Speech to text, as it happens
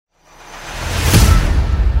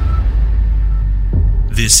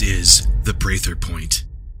This is the Prather Point.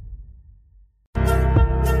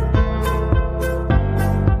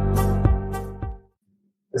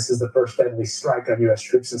 This is the first deadly strike on U.S.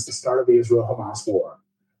 troops since the start of the Israel-Hamas war.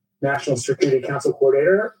 National Security Council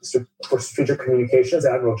Coordinator for Strategic Communications,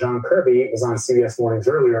 Admiral John Kirby, was on CBS Mornings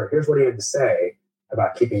earlier. Here's what he had to say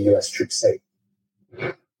about keeping U.S. troops safe.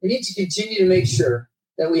 We need to continue to make sure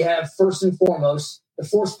that we have, first and foremost, the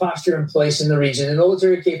force posture in place in the region and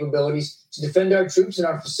military capabilities to defend our troops and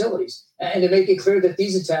our facilities, and to make it clear that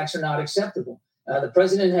these attacks are not acceptable. The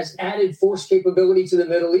president has added force capability to the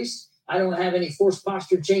Middle East. I don't have any force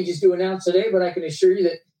posture changes to announce today, but I can assure you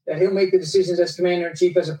that he'll make the decisions as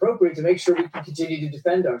commander-in-chief as appropriate to make sure we can continue to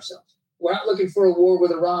defend ourselves. We're not looking for a war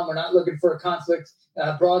with Iran. We're not looking for a conflict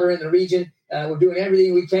broader in the region. We're doing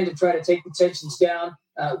everything we can to try to take the tensions down.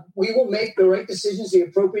 We will make the right decisions, the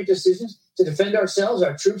appropriate decisions to defend ourselves,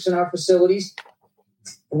 our troops, and our facilities.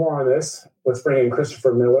 For more on this, let's bring in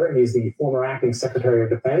Christopher Miller. He's the former acting Secretary of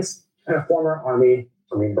Defense and a former Army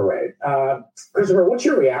Green Beret. Christopher, what's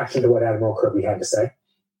your reaction to what Admiral Kirby had to say?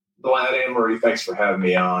 Glad, Anne-Marie, thanks for having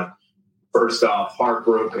me on. First off,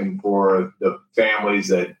 heartbroken for the families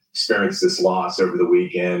that experienced this loss over the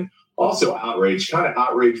weekend. Also outraged by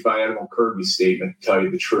Admiral Kirby's statement, to tell you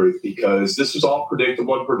the truth, because this was all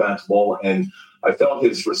predictable and preventable, and I felt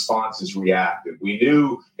his response is reactive. We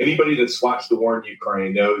knew, anybody that's watched the war in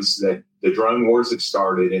Ukraine knows that the drone wars had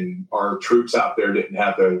started and our troops out there didn't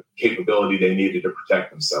have the capability they needed to protect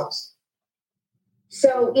themselves.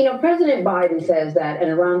 So, President Biden says that an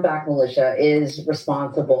Iran-backed militia is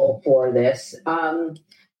responsible for this.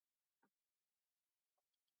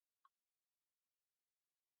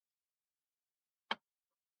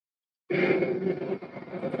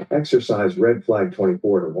 Exercise Red Flag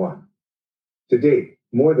 24-1. To date,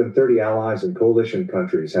 more than 30 allies and coalition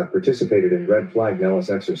countries have participated in Red Flag Nellis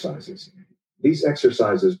exercises. These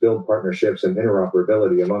exercises build partnerships and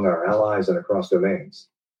interoperability among our allies and across domains.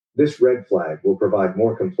 This red flag will provide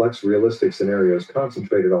more complex, realistic scenarios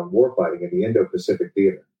concentrated on warfighting in the Indo-Pacific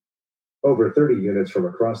theater. Over 30 units from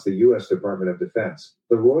across the U.S. Department of Defense,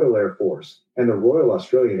 the Royal Air Force, and the Royal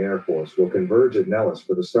Australian Air Force will converge at Nellis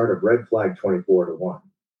for the start of Red Flag 24-1.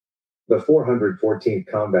 The 414th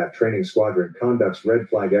Combat Training Squadron conducts red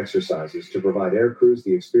flag exercises to provide air crews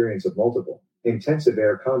the experience of multiple, intensive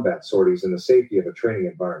air combat sorties in the safety of a training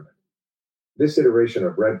environment. This iteration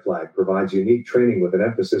of Red Flag provides unique training with an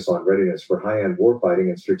emphasis on readiness for high-end warfighting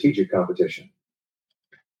and strategic competition.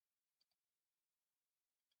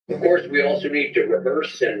 Of course, we also need to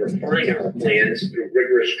reverse and refine our plans through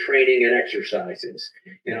rigorous training and exercises.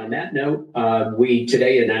 And on that note, we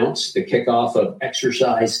today announced the kickoff of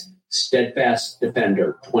Exercise Steadfast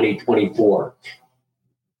Defender 2024.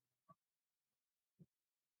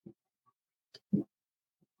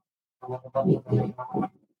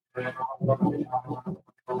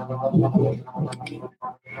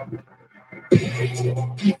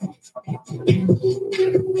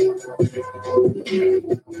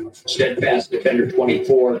 Steadfast Defender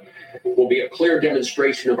 24 will be a clear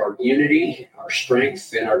demonstration of our unity, our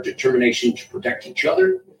strength, and our determination to protect each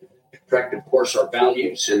other, protect, of course, our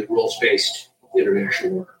values and the rules-based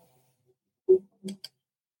international order.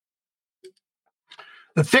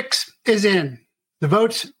 The fix is in. The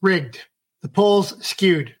votes rigged. The polls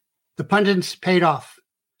skewed. The pundits paid off.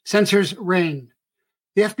 Censors reign.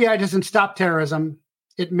 The FBI doesn't stop terrorism.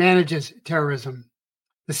 It manages terrorism.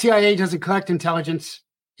 The CIA doesn't collect intelligence.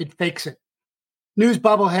 It fakes it. News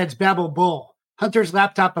bubbleheads babble bull. Hunter's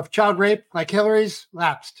laptop of child rape, like Hillary's,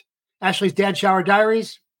 lapsed. Ashley's dad shower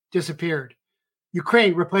diaries disappeared.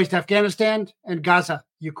 Ukraine replaced Afghanistan, and Gaza,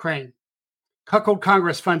 Ukraine. Cuckold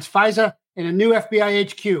Congress funds FISA and a new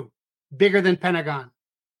FBI HQ, bigger than Pentagon.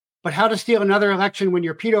 But how to steal another election when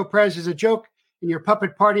your pedo prez is a joke and your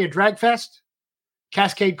puppet party a drag fest?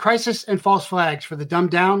 Cascade crisis and false flags for the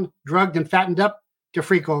dumbed down, drugged, and fattened up to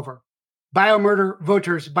freak over. Biomurder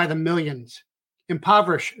voters by the millions.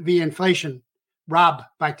 Impoverish via inflation. Rob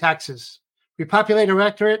by taxes. Repopulate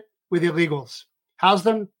electorate with illegals. House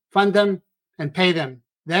them, fund them, and pay them.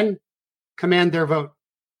 Then command their vote.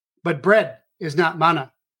 But bread is not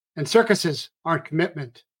manna, and circuses aren't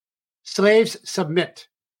commitment. Slaves submit.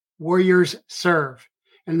 Warriors serve.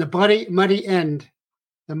 And in the bloody, muddy end,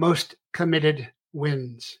 the most committed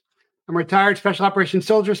wins. I'm a retired special operations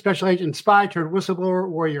soldier, special agent, spy, turned whistleblower,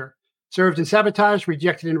 warrior. Served and sabotaged,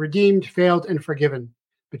 rejected and redeemed, failed and forgiven.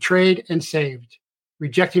 Betrayed and saved.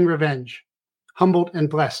 Rejecting revenge. Humbled and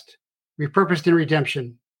blessed. Repurposed in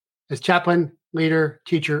redemption. As chaplain, leader,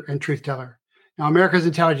 teacher, and truth teller. Now America's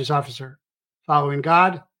intelligence officer. Following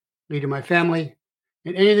God, leading my family,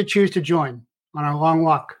 and any that choose to join on our long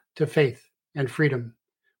walk to faith and freedom.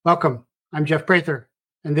 Welcome. I'm Jeff Prather,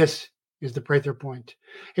 and this is the Prather Point.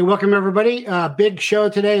 Hey, welcome everybody. Big show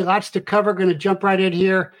today. Lots to cover. Going to jump right in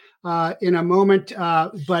here in a moment.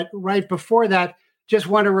 But right before that, just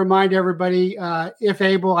want to remind everybody, if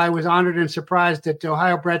able, I was honored and surprised that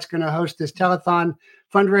Ohio Brett's going to host this telethon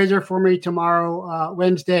fundraiser for me tomorrow,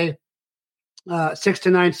 Wednesday, 6 to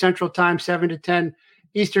 9 Central Time, 7 to 10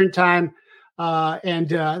 Eastern Time. And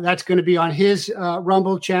that's going to be on his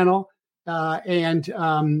Rumble channel.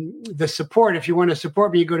 The support, if you want to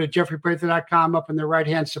support me, you go to jeffreyprather.com. Up in the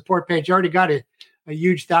right-hand support page. You already got a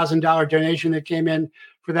huge $1,000 donation that came in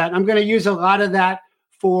for that. I'm going to use a lot of that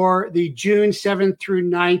for the June 7th through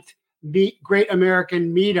 9th Great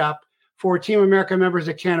American Meetup for Team America members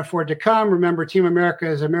that can't afford to come. Remember, Team America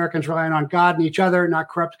is Americans relying on God and each other, not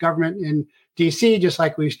corrupt government in D.C., just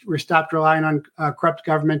like we stopped relying on corrupt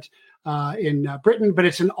government in Britain. But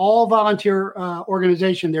it's an all-volunteer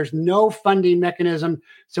organization. There's no funding mechanism,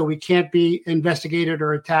 so we can't be investigated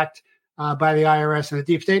or attacked by the IRS and the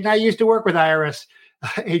deep state. And I used to work with IRS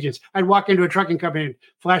agents. I'd walk into a trucking company and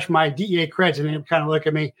flash my DEA creds, and they'd kind of look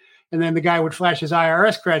at me. And then the guy would flash his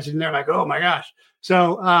IRS creds, and they're like, "Oh my gosh!"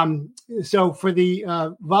 So for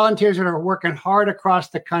the volunteers that are working hard across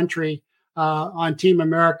the country on Team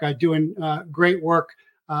America, doing great work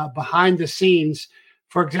behind the scenes.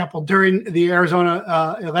 For example, during the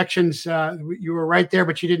Arizona elections, you were right there,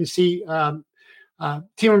 but you didn't see.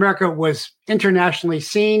 Team America was internationally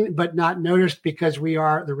seen, but not noticed because we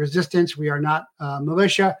are the resistance. We are not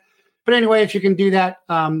militia. But anyway, if you can do that,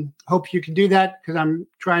 hope you can do that, because I'm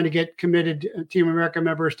trying to get committed Team America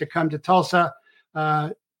members to come to Tulsa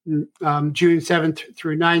June 7th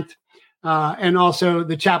through 9th. And also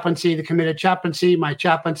the chaplaincy, the committed chaplaincy, my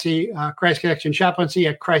chaplaincy, Christ Connection Chaplaincy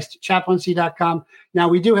at ChristChaplaincy.com. Now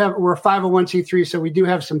we're a 501c3, so we do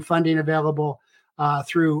have some funding available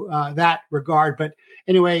through that regard. But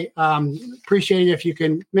anyway, appreciate it if you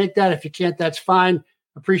can make that. If you can't, that's fine.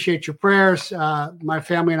 Appreciate your prayers. My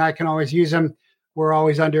family and I can always use them. We're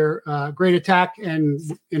always under great attack, and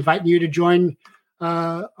inviting you to join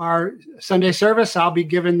our Sunday service. I'll be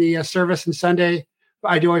giving the service on Sunday.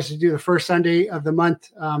 I do always do the first Sunday of the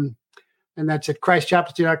month, and that's at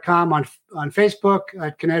ChristChaplaincy.com, on Facebook,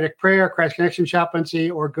 at Kinetic Prayer, Christ Connection Chaplaincy,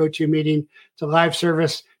 or GoToMeeting. It's a live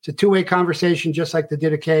service. It's a two-way conversation, just like the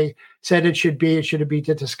Didache said it should be. It should be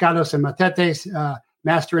Didaskalos and Matetes,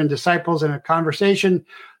 master and disciples, in a conversation,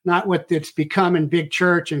 not what it's become in big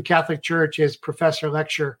church and Catholic church is professor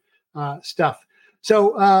lecture stuff.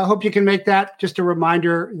 So hope you can make that. Just a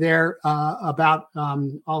reminder there about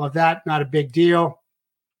all of that. Not a big deal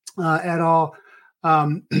at all.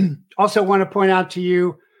 Also want to point out to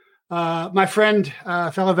you, my friend,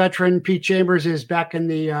 fellow veteran Pete Chambers is back in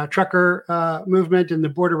the trucker movement and the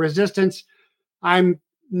border resistance. I'm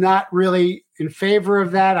not really in favor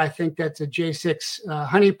of that. I think that's a J6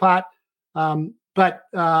 honeypot. But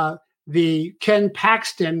the Ken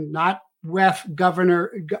Paxton, not WEF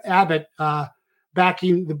Governor Abbott,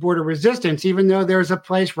 backing the border resistance, even though there's a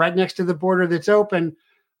place right next to the border that's open,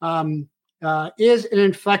 is an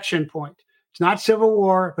inflection point. It's not civil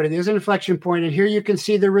war, but it is an inflection point. And here you can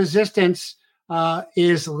see the resistance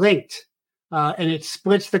is linked, and it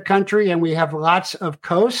splits the country. And we have lots of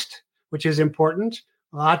coast, which is important,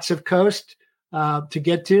 lots of coast to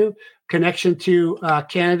get to, connection to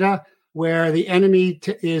Canada, where the enemy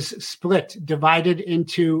is split, divided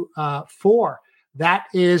into 4. That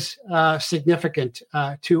is significant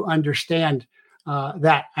to understand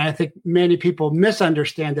that. And I think many people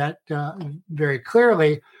misunderstand that very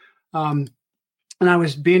clearly. And I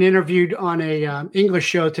was being interviewed on a English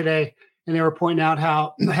show today, and they were pointing out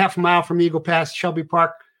how half a mile from Eagle Pass, Shelby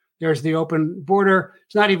Park, there's the open border.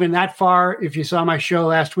 It's not even that far. If you saw my show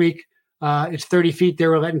last week, it's 30 feet. They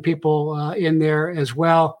were letting people in there as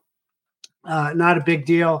well. Not a big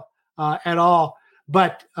deal at all.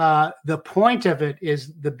 But the point of it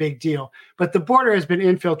is the big deal. But the border has been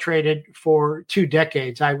infiltrated for 2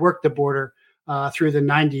 decades. I worked the border through the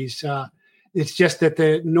 90s. It's just that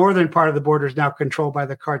the northern part of the border is now controlled by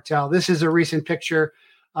the cartel. This is a recent picture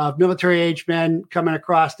of military-age men coming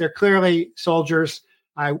across. They're clearly soldiers.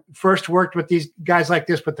 I first worked with these guys like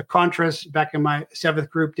this with the Contras back in my 7th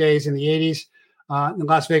Group days in the 80s, in the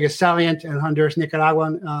Las Vegas Salient and Honduras,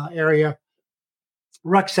 Nicaraguan area.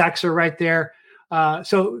 Rucksacks are right there.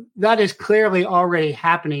 So that is clearly already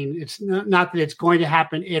happening. It's not that it's going to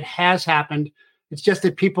happen. It has happened. It's just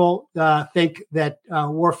that people think that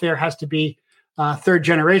warfare has to be third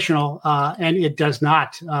generational, and it does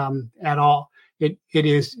not at all. It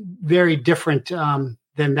is very different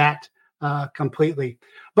than that completely.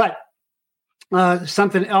 But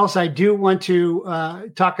something else I do want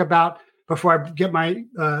to talk about before I get my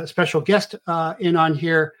special guest in on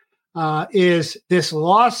here, is this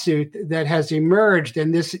lawsuit that has emerged.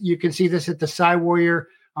 And this, you can see this at the Cy Warrior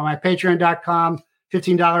on my patreon.com,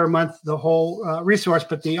 $15 a month, the whole resource.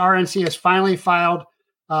 But the RNC has finally filed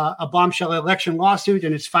a bombshell election lawsuit,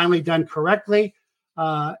 and it's finally done correctly.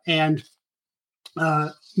 And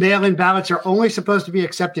mail-in ballots are only supposed to be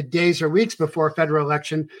accepted days or weeks before a federal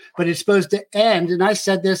election, but it's supposed to end. And I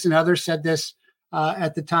said this, and others said this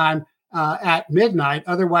at the time, at midnight.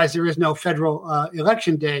 Otherwise, there is no federal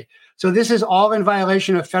election day. So this is all in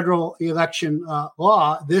violation of federal election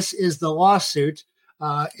law. This is the lawsuit.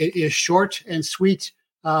 It is short and sweet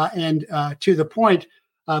and to the point,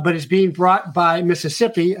 but it's being brought by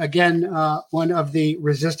Mississippi, again, one of the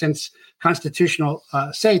resistance constitutional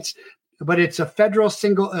states. But it's a federal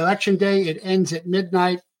single election day. It ends at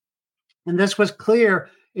midnight. And this was clear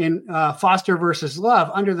in Foster versus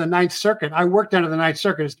Love under the Ninth Circuit. I worked under the Ninth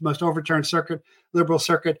Circuit. It's the most overturned circuit, liberal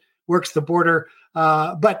circuit, works the border.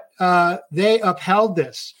 But they upheld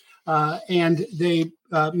this. And they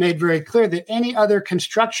made very clear that any other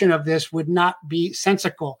construction of this would not be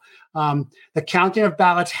sensical. The counting of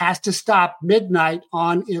ballots has to stop midnight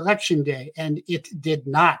on election day, and it did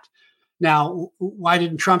not. Now, why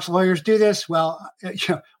didn't Trump's lawyers do this? Well,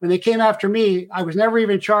 when they came after me, I was never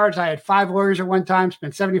even charged. I had 5 lawyers at one time,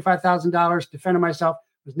 spent $75,000 defending myself,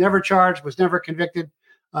 was never charged, was never convicted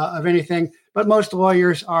of anything. But most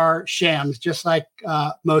lawyers are shams, just like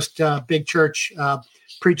most big church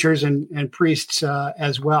preachers and priests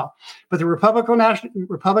as well. But the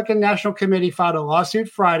Republican National Committee filed a lawsuit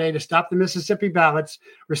Friday to stop the Mississippi ballots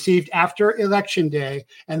received after Election Day.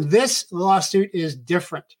 And this lawsuit is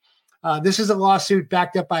different. This is a lawsuit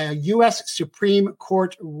backed up by a U.S. Supreme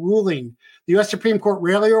Court ruling. The U.S. Supreme Court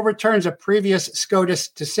rarely overturns a previous SCOTUS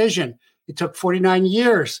decision. It took 49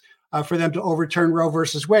 years for them to overturn Roe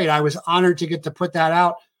versus Wade. I was honored to get to put that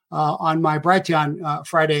out on my Brighteon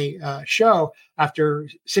Friday show after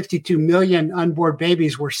 62 million unborn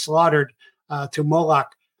babies were slaughtered to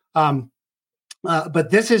Moloch. But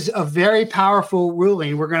this is a very powerful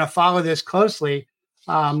ruling. We're going to follow this closely.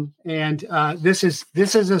 This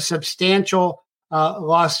is a substantial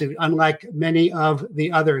lawsuit, unlike many of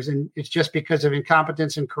the others. And it's just because of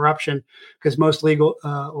incompetence and corruption, because most legal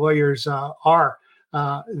lawyers are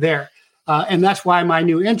there. And that's why my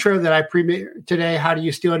new intro that I premiered today, how do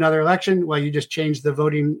you steal another election? Well, you just change the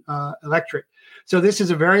voting electorate. So this is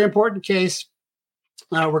a very important case.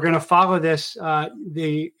 We're going to follow this.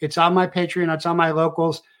 It's on my Patreon. It's on my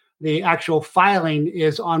locals. The actual filing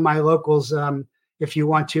is on my locals. If you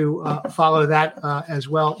want to follow that as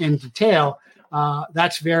well in detail,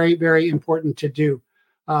 that's very, very important to do.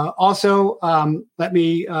 Also, let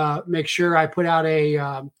me make sure I put out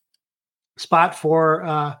a spot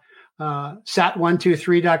for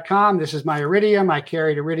sat123.com. This is my Iridium. I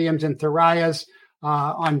carried Iridiums and Thorias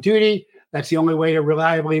on duty. That's the only way to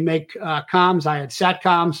reliably make comms. I had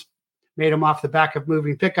SATCOMs, made them off the back of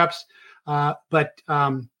moving pickups. But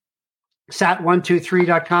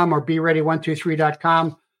sat123.com or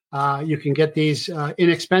beready123.com. You can get these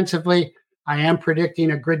inexpensively. I am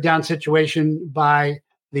predicting a grid down situation by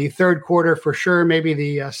the third quarter for sure, maybe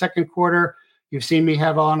the second quarter. You've seen me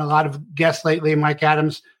have on a lot of guests lately, Mike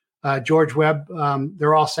Adams, George Webb.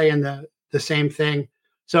 They're all saying the same thing.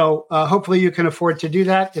 So hopefully you can afford to do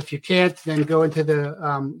that. If you can't, then go into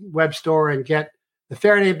the web store and get the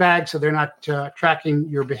Faraday bag so they're not tracking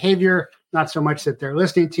your behavior. Not so much that they're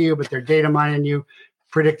listening to you, but they're data mining you,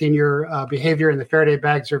 predicting your behavior. And the Faraday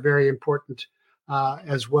bags are very important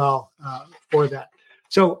as well for that.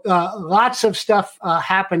 So lots of stuff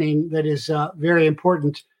happening that is very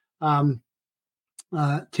important to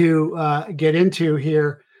get into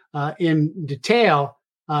here in detail.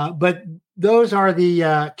 But those are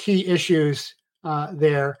the key issues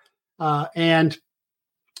there. And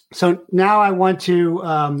so now I want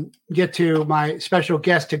to get to my special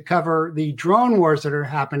guest to cover the drone wars that are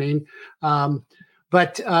happening. And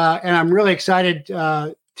I'm really excited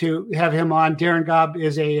to have him on. Darin Gobb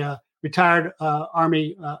is a retired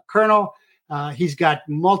Army colonel. He's got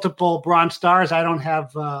multiple Bronze Stars. I don't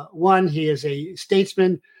have one. He is a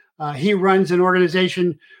statesman. He runs an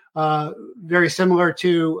organization very similar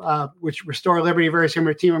to which Restore Liberty, very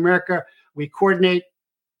similar to Team America. We coordinate.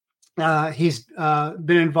 He's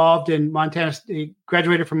been involved in Montana. He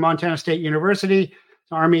graduated from Montana State University.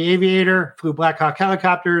 He's an Army aviator, flew Black Hawk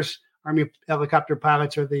helicopters. Army helicopter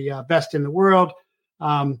pilots are the best in the world.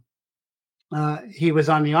 He was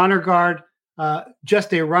on the Honor Guard,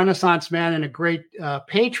 just a Renaissance man and a great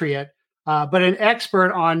patriot, but an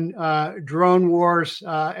expert on drone wars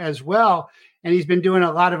as well. and he's been doing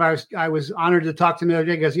a lot of. I was honored to talk to him the other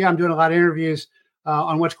day. He goes, "Yeah, I'm doing a lot of interviews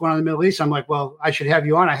on what's going on in the Middle East." I'm like, "Well, I should have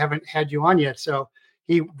you on. I haven't had you on yet." So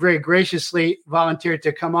he very graciously volunteered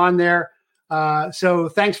to come on there. So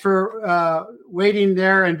thanks for waiting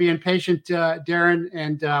there and being patient, Darren,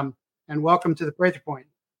 and welcome to the Prather Point.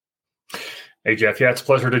 Hey, Jeff. Yeah, it's a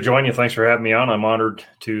pleasure to join you. Thanks for having me on. I'm honored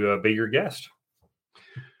to be your guest.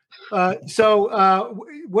 So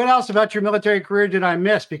what else about your military career did I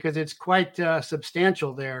miss? Because it's quite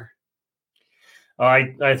substantial there.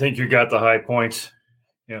 I think you got the high points.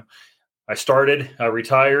 I started, I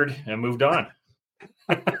retired, and moved on.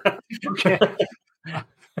 Okay.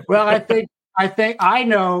 Well, I think I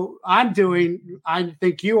know I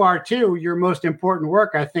think you are too, your most important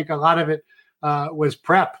work. I think a lot of it was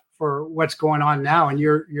prep for what's going on now. And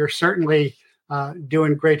you're certainly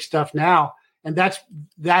doing great stuff now. And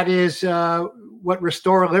that is what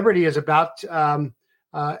Restore Liberty is about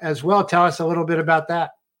as well. Tell us a little bit about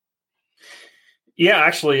that. Yeah,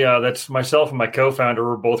 actually, that's myself and my co-founder.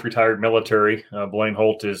 We're both retired military. Blaine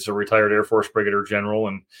Holt is a retired Air Force Brigadier General.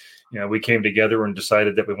 And, we came together and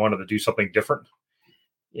decided that we wanted to do something different.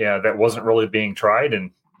 Yeah, that wasn't really being tried.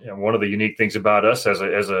 And one of the unique things about us as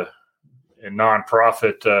a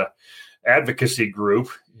nonprofit advocacy group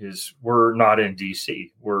is we're not in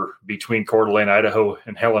DC. We're between Coeur d'Alene, Idaho,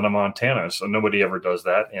 and Helena, Montana. So nobody ever does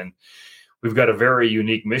that. And we've got a very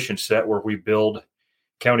unique mission set where we build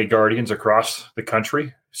county guardians across the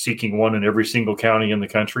country, seeking one in every single county in the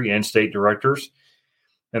country, and state directors.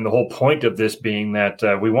 And the whole point of this being that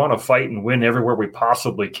we want to fight and win everywhere we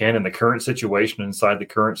possibly can in the current situation inside the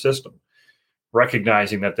current system,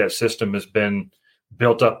 recognizing that system has been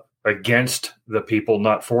built up against the people,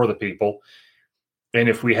 not for the people. And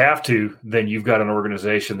if we have to, then you've got an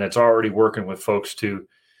organization that's already working with folks to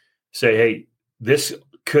say, hey, this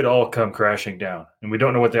could all come crashing down. And we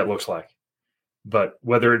don't know what that looks like. But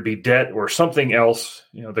whether it be debt or something else,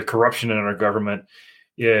 the corruption in our government,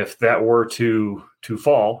 if that were to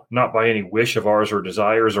fall, not by any wish of ours or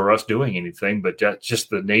desires or us doing anything, but that's just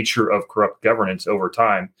the nature of corrupt governance over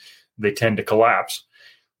time, they tend to collapse,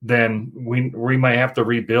 then we might have to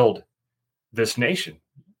rebuild this nation.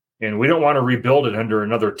 And we don't want to rebuild it under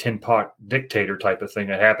another tin pot dictator type of thing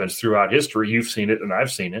that happens throughout history. You've seen it and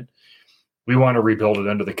I've seen it. We want to rebuild it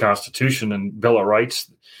under the Constitution and Bill of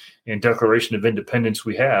Rights and Declaration of Independence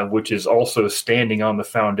we have, which is also standing on the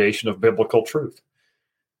foundation of biblical truth.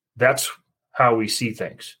 That's how we see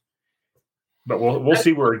things. But we'll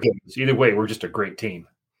see where it goes. Either way, we're just a great team.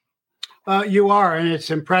 You are, and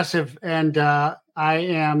it's impressive. And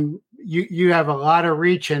you have a lot of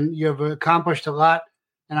reach, and you have accomplished a lot.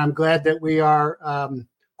 And I'm glad that we are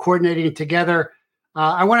coordinating together.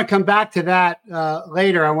 I want to come back to that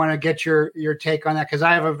later. I want to get your take on that because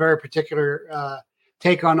I have a very particular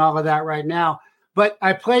take on all of that right now. But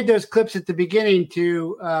I played those clips at the beginning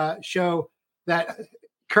to show that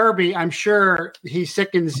Kirby, I'm sure he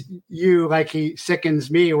sickens you like he sickens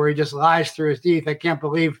me, where he just lies through his teeth. I can't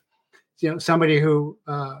believe somebody who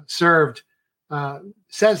served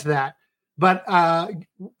says that. But I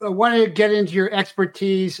want to get into your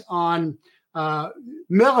expertise on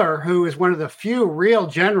Miller, who is one of the few real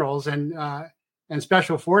generals and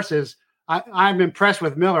special forces. I'm impressed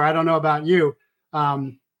with Miller. I don't know about you.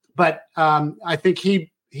 But I think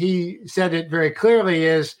he said it very clearly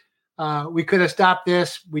is we could have stopped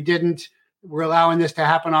this. We didn't. We're allowing this to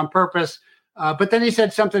happen on purpose. But then he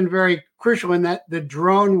said something very crucial in that the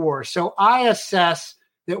drone war. So I assess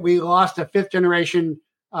that we lost a fifth generation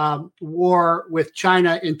war with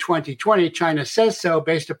China in 2020. China says so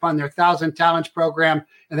based upon their 1,000 Talents program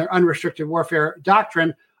and their unrestricted warfare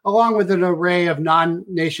doctrine, along with an array of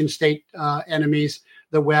non-nation state enemies,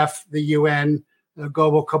 the WEF, the UN, the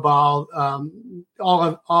global cabal,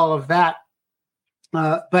 all of that.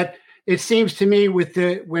 But it seems to me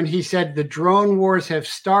when he said the drone wars have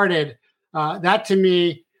started, that to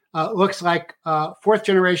me looks like fourth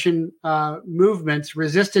generation movements,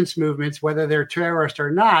 resistance movements, whether they're terrorist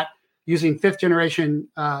or not, using fifth generation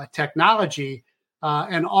technology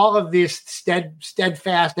and all of this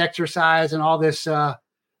steadfast exercise and all this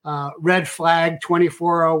red flag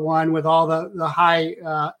 2401 with all the high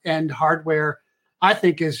end hardware, I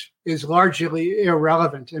think is largely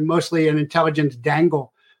irrelevant and mostly an intelligence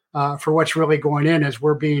dangle for what's really going in as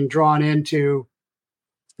we're being drawn into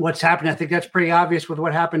what's happening. I think that's pretty obvious with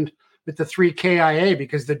what happened with the 3 KIA,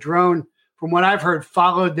 because the drone, from what I've heard,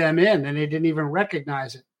 followed them in and they didn't even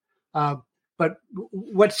recognize it. But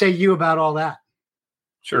what say you about all that?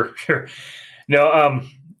 Sure. No,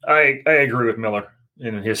 I agree with Miller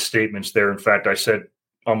in his statements there. In fact, I said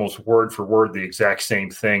almost word for word the exact same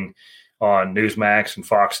thing on Newsmax and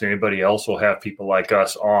Fox and anybody else will have people like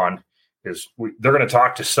us on, is they're going to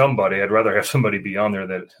talk to somebody. I'd rather have somebody be on there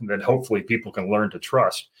that hopefully people can learn to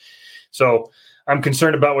trust. So I'm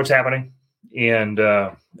concerned about what's happening. And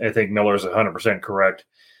I think Miller is 100% correct.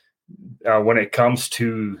 When it comes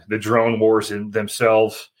to the drone wars in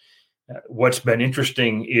themselves, what's been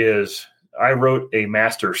interesting is I wrote a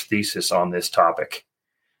master's thesis on this topic.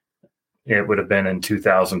 It would have been in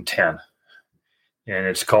 2010. And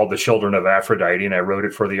it's called The Children of Aphrodite. And I wrote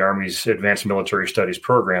it for the Army's Advanced Military Studies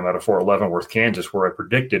program out of Fort Leavenworth, Kansas, where I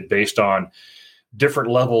predicted, based on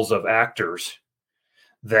different levels of actors,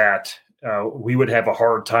 that we would have a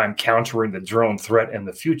hard time countering the drone threat in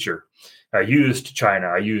the future. I used China,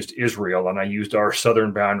 I used Israel, and I used our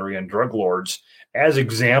southern boundary and drug lords as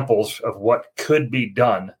examples of what could be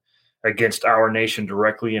done against our nation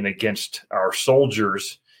directly and against our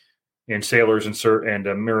soldiers and sailors and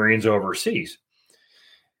Marines overseas.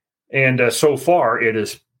 And so far, it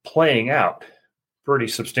is playing out pretty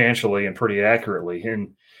substantially and pretty accurately.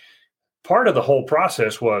 And part of the whole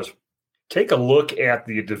process was take a look at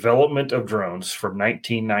the development of drones from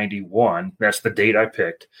 1991. That's the date I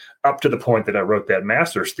picked, up to the point that I wrote that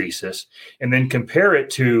master's thesis, and then compare it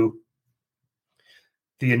to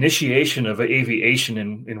the initiation of aviation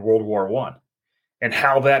in World War I and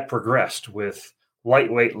how that progressed with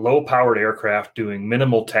lightweight, low-powered aircraft doing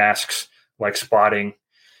minimal tasks like spotting,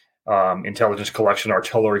 intelligence collection,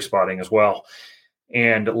 artillery spotting as well,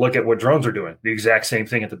 and look at what drones are doing. The exact same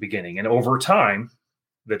thing at the beginning. And over time,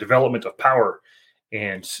 the development of power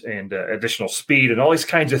and additional speed and all these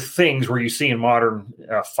kinds of things where you see in modern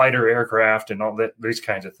fighter aircraft and all that, these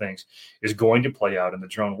kinds of things, is going to play out in the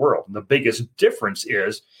drone world. And the biggest difference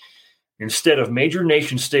is, instead of major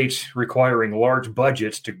nation states requiring large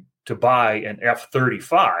budgets to buy an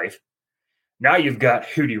F-35, now you've got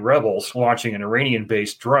Houthi rebels launching an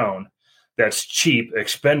Iranian-based drone that's cheap,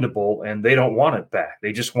 expendable, and they don't want it back.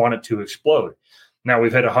 They just want it to explode. Now,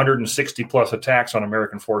 we've had 160 plus attacks on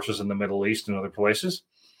American forces in the Middle East and other places.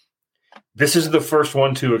 This is the first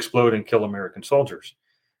one to explode and kill American soldiers.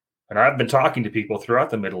 And I've been talking to people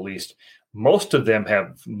throughout the Middle East. Most of them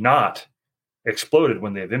have not exploded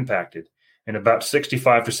when they've impacted. And about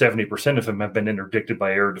 65 to 70% of them have been interdicted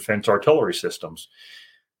by air defense artillery systems.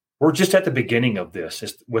 We're just at the beginning of this.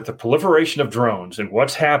 With the proliferation of drones and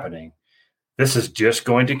what's happening, this is just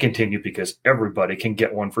going to continue because everybody can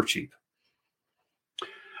get one for cheap.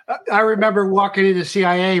 I remember walking into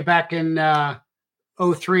CIA back in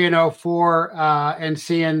 03 and 04 and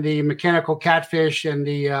seeing the mechanical catfish and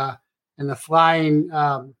the flying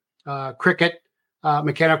cricket,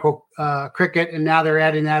 mechanical cricket, and now they're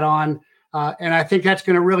adding that on. And I think that's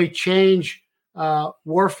going to really change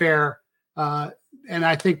warfare. And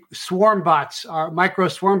I think micro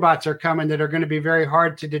swarm bots are coming that are going to be very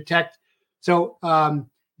hard to detect. So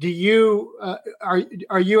do you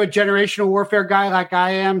are you a generational warfare guy like I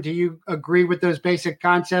am? Do you agree with those basic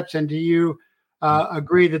concepts? And do you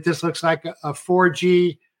agree that this looks like a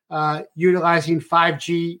 4G utilizing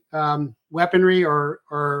 5G weaponry,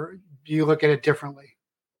 or do you look at it differently?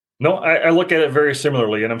 No, I look at it very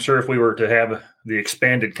similarly. And I'm sure if we were to have the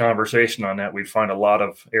expanded conversation on that, we'd find a lot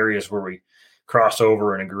of areas where we cross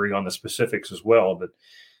over and agree on the specifics as well.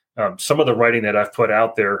 But some of the writing that I've put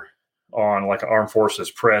out there on like Armed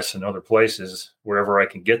Forces Press and other places, wherever I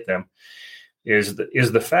can get them, is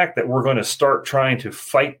the fact that we're going to start trying to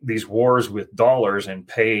fight these wars with dollars and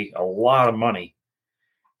pay a lot of money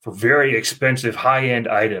for very expensive high-end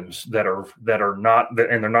items that are not,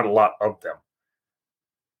 and they're not a lot of them.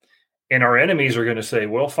 And our enemies are going to say,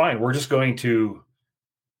 well, fine, we're just going to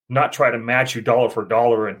not try to match you dollar for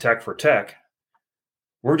dollar and tech for tech.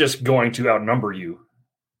 We're just going to outnumber you.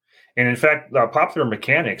 And in fact, Popular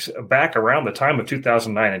Mechanics, back around the time of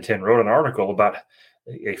 2009 and 10, wrote an article about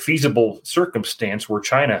a feasible circumstance where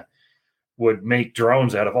China would make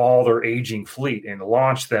drones out of all their aging fleet and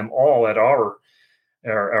launch them all at our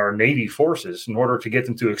Navy forces in order to get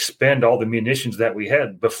them to expend all the munitions that we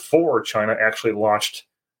had before China actually launched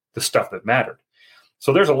the stuff that mattered.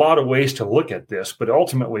 So there's a lot of ways to look at this, but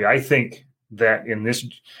ultimately I think that in this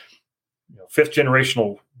fifth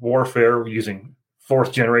generational warfare using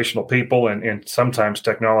fourth generational people and sometimes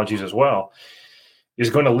technologies as well is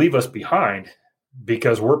going to leave us behind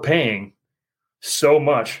because we're paying so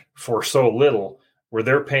much for so little, where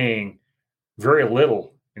they're paying very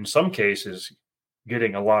little, in some cases,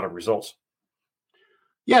 getting a lot of results.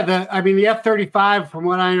 Yeah, the F-35, from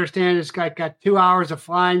what I understand, has got 2 hours of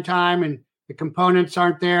flying time, and the components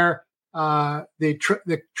aren't there.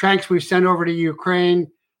 The tanks we sent over to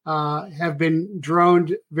Ukraine have been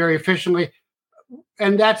droned very efficiently,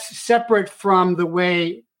 and that's separate from the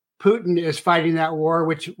way Putin is fighting that war,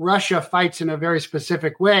 which Russia fights in a very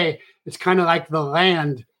specific way. It's kind of like the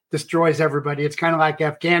land destroys everybody. It's kind of like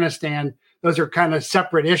Afghanistan. Those are kind of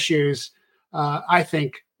separate issues, I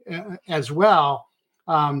think, as well.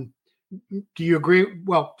 Do you agree?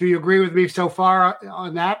 Well, do you agree with me so far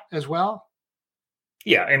on that as well?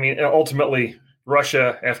 Yeah, I mean, ultimately,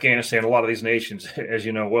 Russia, Afghanistan, a lot of these nations, as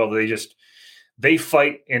you know well, they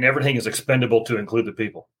fight and everything is expendable to include the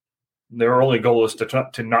people. Their only goal is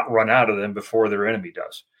to not run out of them before their enemy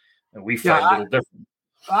does. And we fight a little different.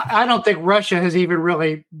 I don't think Russia has even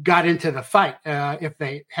really got into the fight if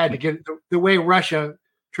they had to get the way Russia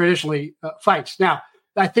traditionally fights. Now,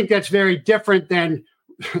 I think that's very different than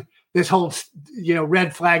this whole,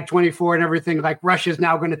 red flag 24 and everything. Like Russia's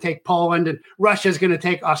now going to take Poland and Russia's going to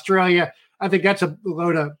take Australia. I think that's a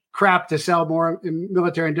load of crap to sell more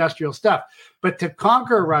military industrial stuff. But to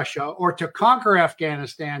conquer Russia or to conquer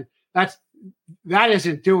Afghanistan, that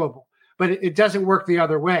isn't doable. But it doesn't work the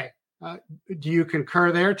other way. Do you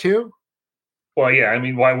concur there too? Well, yeah. I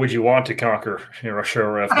mean, why would you want to conquer Russia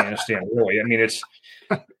or Afghanistan? Really? I mean, it's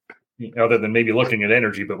other than maybe looking at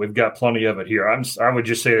energy, but we've got plenty of it here. I would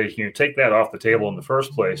just say that you take that off the table in the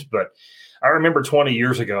first place. But I remember 20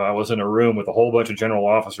 years ago, I was in a room with a whole bunch of general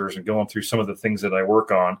officers and going through some of the things that I work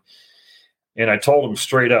on. And I told them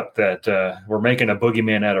straight up that we're making a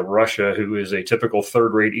boogeyman out of Russia, who is a typical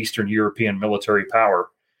third-rate Eastern European military power,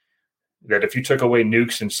 that if you took away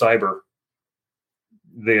nukes and cyber,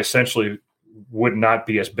 they essentially would not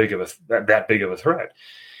be as big of that big of a threat.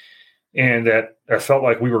 And that I felt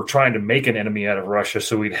like we were trying to make an enemy out of Russia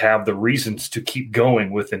so we'd have the reasons to keep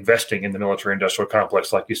going with investing in the military-industrial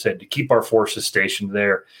complex, like you said, to keep our forces stationed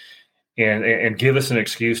there and give us an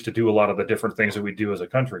excuse to do a lot of the different things that we do as a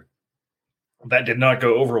country. That did not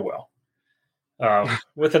go over well.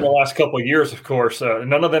 Within the last couple of years, of course,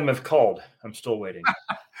 none of them have called. I'm still waiting.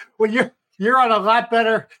 Well, you're on a lot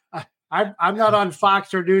better. I'm not on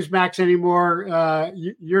Fox or Newsmax anymore.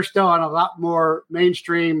 You're still on a lot more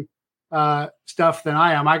mainstream stuff than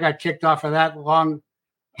I am. I got kicked off of that long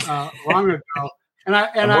ago, and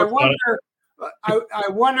I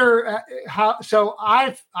wonder how. So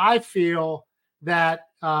I feel that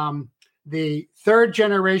the third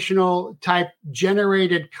generational type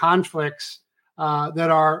generated conflicts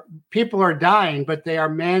that people are dying, but they are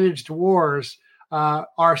managed wars,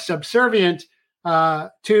 are subservient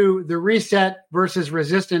to the reset versus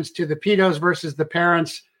resistance, to the pedos versus the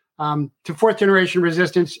parents, to fourth generation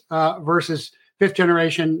resistance versus fifth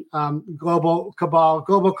generation global cabal.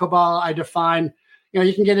 Global cabal, I define,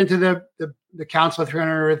 you can get into the Council of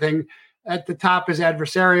 300 and everything. At the top is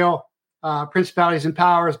adversarial. Principalities and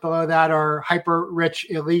powers. Below that are hyper rich,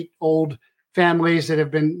 elite, old families that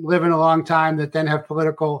have been living a long time that then have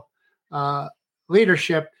political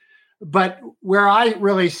leadership. But where I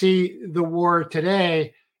really see the war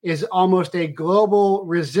today is almost a global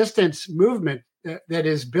resistance movement that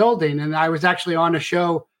is building. And I was actually on a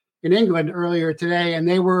show in England earlier today, and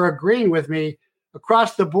they were agreeing with me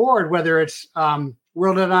across the board, whether it's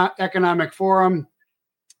World Economic Forum,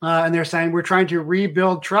 and they're saying we're trying to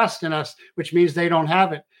rebuild trust in us, which means they don't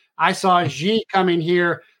have it. I saw Xi coming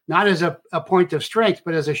here not as a point of strength,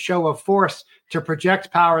 but as a show of force to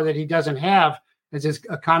project power that he doesn't have as his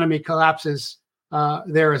economy collapses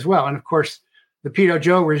there as well. And of course, the Pedo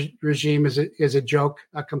Joe regime is a joke,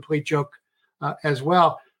 a complete joke as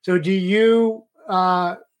well. So do you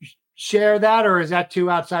share that, or is that too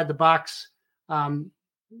outside the box?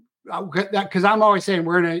 Because I'm always saying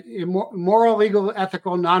we're in a moral, legal,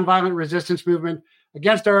 ethical, nonviolent resistance movement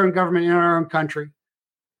against our own government in our own country.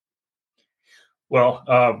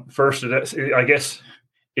 Well, first, I guess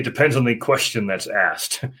it depends on the question that's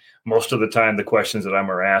asked. Most of the time, the questions that I'm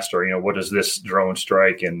asked are, what does this drone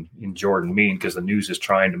strike in Jordan mean? Because the news is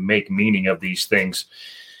trying to make meaning of these things.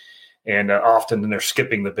 And often they're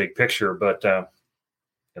skipping the big picture. But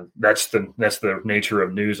that's the nature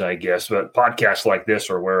of news, I guess. But podcasts like this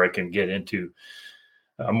are where I can get into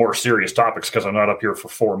more serious topics, because I'm not up here for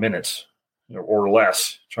 4 minutes or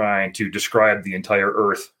less trying to describe the entire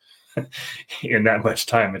Earth in that much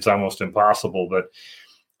time. It's almost impossible. But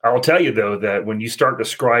I will tell you, though, that when you start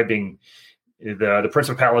describing the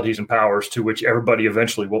principalities and powers to which everybody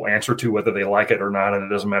eventually will answer to, whether they like it or not, and it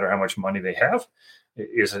doesn't matter how much money they have,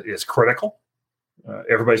 is critical.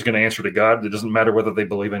 Everybody's going to answer to God. It doesn't matter whether they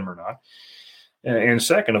believe in him or not. And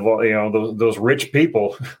second of all, those rich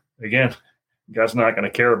people, again, God's not going to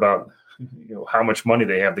care about how much money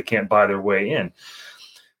they have. They can't buy their way in.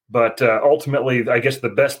 But ultimately, I guess the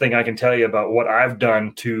best thing I can tell you about what I've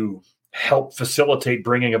done to help facilitate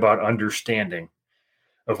bringing about understanding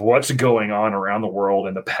of what's going on around the world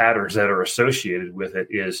and the patterns that are associated with it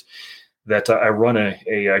is that I run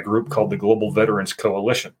a group called the Global Veterans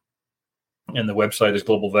Coalition, and the website is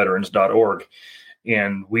globalveterans.org.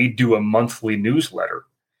 And we do a monthly newsletter.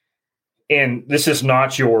 And this is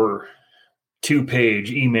not your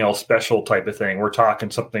 2-page email special type of thing. We're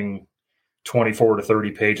talking something 24 to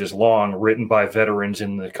 30 pages long, written by veterans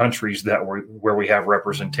in the countries where we have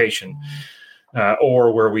representation,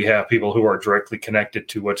 or where we have people who are directly connected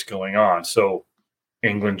to what's going on. So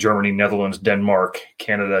England, Germany, Netherlands, Denmark,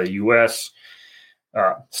 Canada, US,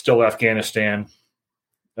 still Afghanistan,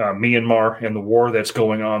 Myanmar, and the war that's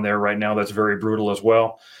going on there right now. That's very brutal as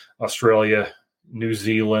well. Australia, New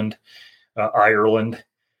Zealand, Ireland.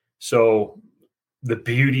 So the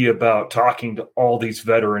beauty about talking to all these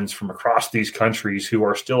veterans from across these countries who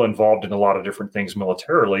are still involved in a lot of different things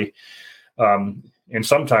militarily, and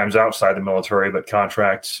sometimes outside the military, but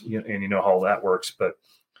contracts, and you know how that works. But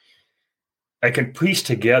I can piece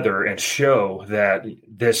together and show that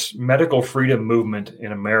this medical freedom movement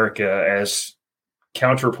in America, as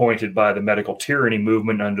counterpointed by the medical tyranny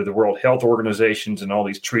movement under the World Health Organizations and all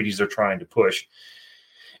these treaties they're trying to push,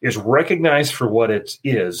 is recognized for what it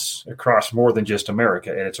is across more than just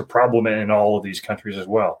America. And it's a problem in all of these countries as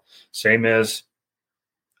well. Same as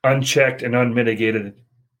unchecked and unmitigated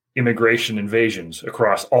immigration invasions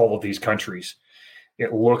across all of these countries.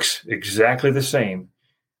 It looks exactly the same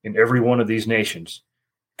in every one of these nations.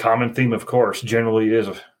 Common theme, of course, generally is,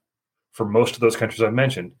 for most of those countries I've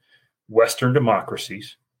mentioned, Western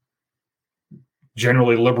democracies,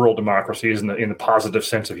 generally liberal democracies in the positive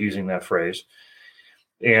sense of using that phrase.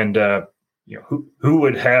 And who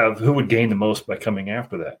would gain the most by coming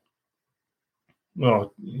after that?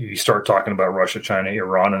 Well, you start talking about Russia, China,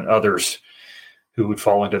 Iran, and others who would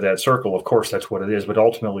fall into that circle. Of course, that's what it is. But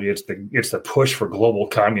ultimately, it's the push for global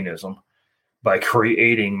communism by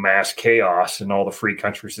creating mass chaos in all the free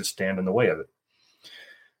countries that stand in the way of it.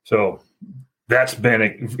 So that's been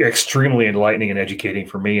extremely enlightening and educating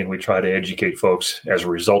for me, and we try to educate folks as a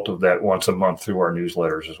result of that once a month through our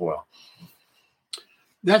newsletters as well.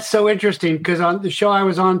 That's so interesting, because on the show I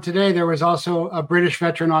was on today, there was also a British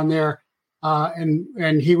veteran on there,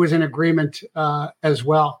 and he was in agreement as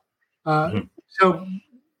well.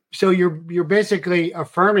 So you're basically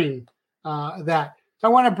affirming that. So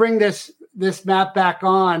I want to bring this map back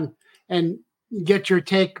on and get your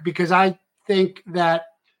take, because I think that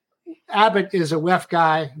Abbott is a WEF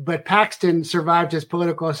guy, but Paxton survived his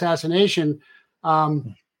political assassination.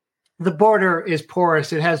 The border is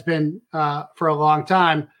porous. It has been for a long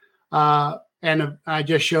time. And I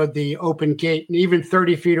just showed the open gate, and even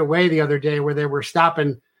 30 feet away the other day where they were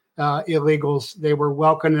stopping illegals, they were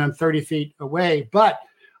welcoming them 30 feet away. But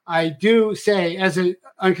I do say, as an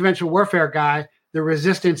unconventional warfare guy, the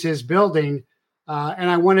resistance is building. And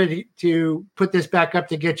I wanted to put this back up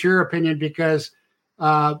to get your opinion, because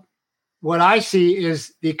what I see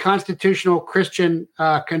is the constitutional Christian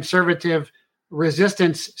conservative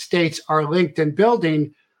resistance states are linked and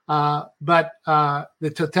building, but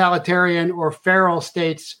the totalitarian or feral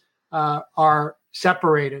states are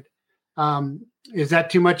separated. Is that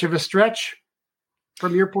too much of a stretch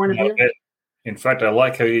from your point of view? In fact, I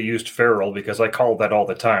like how you used feral, because I call that all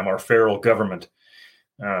the time, our feral government.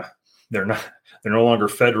 They're no longer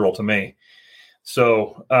federal to me.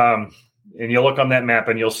 So, and you look on that map,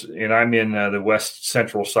 and I'm in the west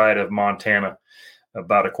central side of Montana,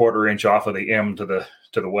 about a 1/4 inch off of the M to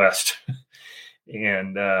the west.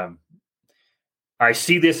 And I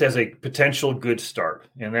see this as a potential good start.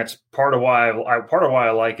 And that's part of why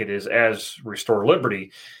I like it is, as Restore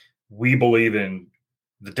Liberty, we believe in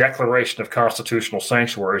the declaration of constitutional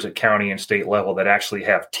sanctuaries at county and state level that actually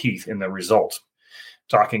have teeth in the results.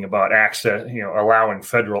 Talking about access, allowing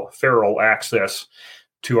feral access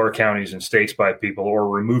to our counties and states by people, or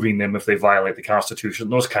removing them if they violate the Constitution,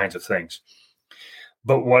 those kinds of things.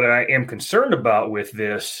 But what I am concerned about with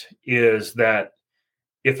this is that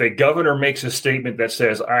if a governor makes a statement that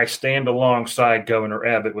says, I stand alongside Governor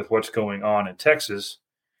Abbott with what's going on in Texas,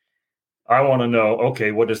 I want to know,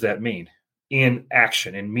 okay, what does that mean? In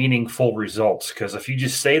action, in meaningful results. Because if you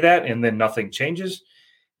just say that and then nothing changes,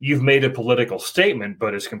 you've made a political statement,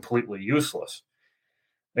 but it's completely useless.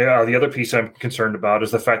 The other piece I'm concerned about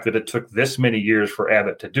is the fact that it took this many years for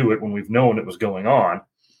Abbott to do it when we've known it was going on.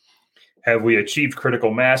 Have we achieved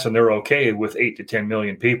critical mass and they're okay with 8 to 10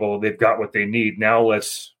 million people? They've got what they need. Now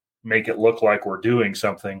let's make it look like we're doing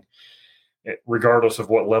something, regardless of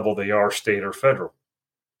what level they are, state or federal.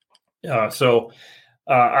 So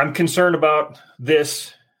I'm concerned about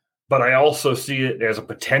this, but I also see it as a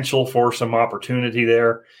potential for some opportunity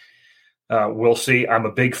there. we'll see. I'm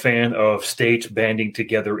a big fan of states banding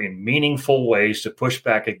together in meaningful ways to push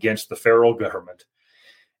back against the federal government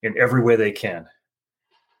in every way they can.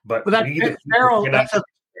 But that's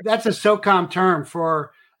a SOCOM term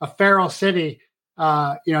for a feral city.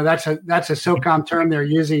 That's a SOCOM term they're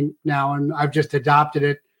using now, and I've just adopted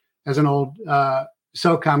it as an old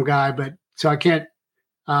SOCOM guy. But so I can't.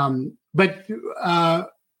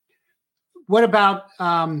 What about?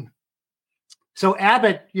 So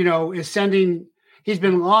Abbott, is sending. He's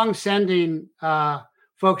been long sending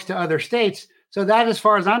folks to other states. So that, as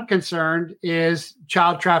far as I'm concerned, is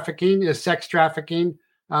child trafficking, is sex trafficking,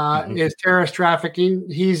 is terrorist trafficking.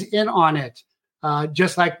 He's in on it.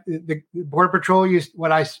 Just like the Border Patrol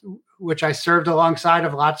which I served alongside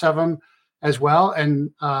of lots of them as well, and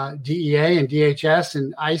DEA and DHS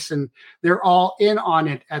and ICE, and they're all in on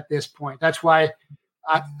it at this point. That's why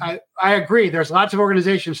I agree. There's lots of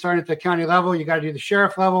organizations starting at the county level. You got to do the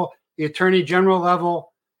sheriff level, the attorney general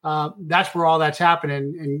level. That's where all that's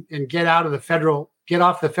happening, and get off the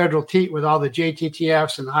federal teat with all the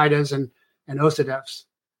JTTFs and HIDAs and OCDFs.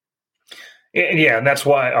 And that's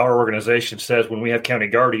why our organization says when we have county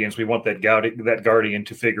guardians, we want that guardian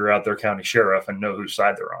to figure out their county sheriff and know whose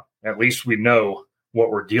side they're on. At least we know what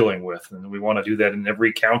we're dealing with, and we want to do that in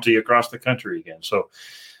every county across the country again. So,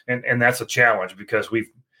 and that's a challenge because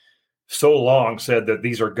we've so long said that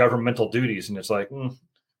these are governmental duties, and it's like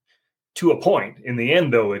to a point. In the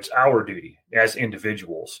end, though, it's our duty as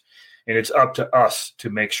individuals, and it's up to us to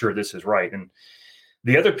make sure this is right. And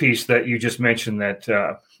the other piece that you just mentioned that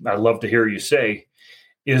I'd love to hear you say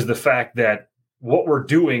is the fact that what we're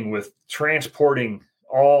doing with transporting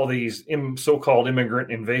all these so-called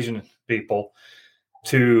immigrant invasion people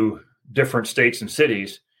to different states and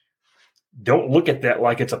cities, don't look at that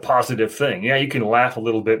like it's a positive thing. Yeah, you can laugh a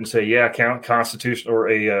little bit and say, yeah, constitution or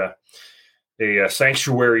a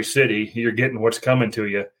sanctuary city, you're getting what's coming to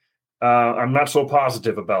you. I'm not so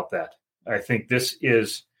positive about that. I think this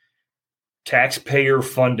is taxpayer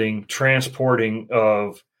funding transporting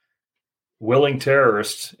of willing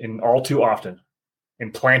terrorists, and all too often,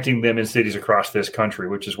 and planting them in cities across this country,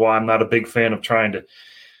 which is why I'm not a big fan of trying to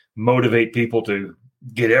motivate people to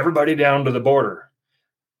get everybody down to the border.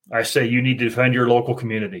 I say you need to defend your local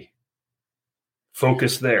community.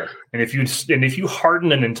 Focus there. And if you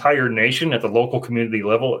harden an entire nation at the local community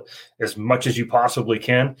level as much as you possibly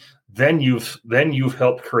can, then you've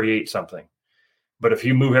helped create something. But if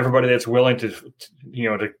you move everybody that's willing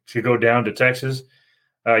to go down to Texas,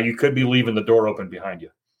 you could be leaving the door open behind you.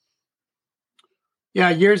 Yeah,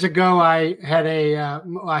 years ago, I had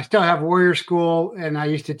I still have Warrior School, and I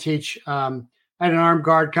used to teach. I had an armed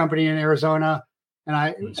guard company in Arizona,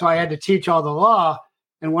 and so I had to teach all the law.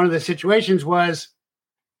 And one of the situations was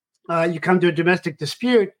you come to a domestic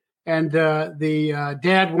dispute, and the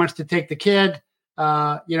dad wants to take the kid.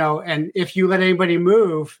 And if you let anybody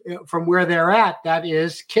move from where they're at, that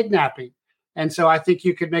is kidnapping. And so I think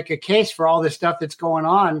you could make a case for all this stuff that's going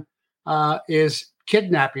on is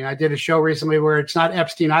kidnapping. I did a show recently where it's not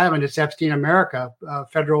Epstein Island, it's Epstein America,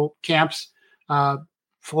 federal camps,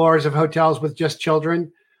 floors of hotels with just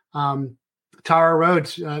children. Tara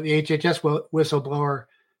Rhodes, the HHS whistleblower,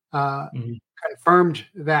 confirmed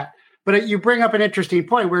that. But you bring up an interesting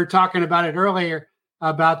point. We were talking about it earlier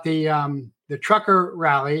about the trucker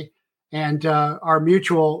rally, and our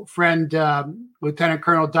mutual friend, Lieutenant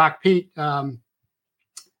Colonel Doc Pete,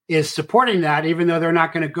 is supporting that, even though they're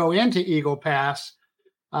not going to go into Eagle Pass.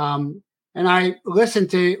 And I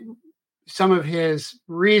listened to some of his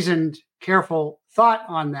reasoned, careful thought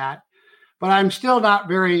on that, but I'm still not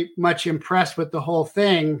very much impressed with the whole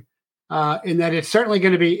thing, in that it's certainly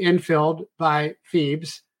going to be infilled by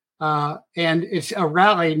Phoebes, and it's a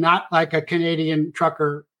rally not like a Canadian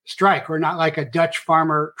trucker strike, or not like a Dutch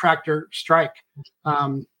farmer tractor strike.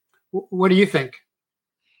 What do you think?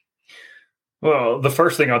 Well, the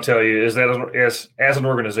first thing I'll tell you is that as an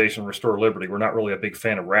organization, Restore Liberty, we're not really a big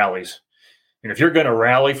fan of rallies. And if you're going to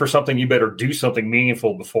rally for something, you better do something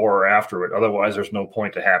meaningful before or after it. Otherwise, there's no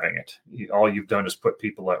point to having it. All you've done is put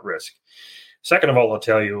people at risk. Second of all, I'll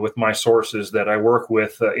tell you with my sources that I work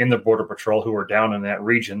with in the Border Patrol who are down in that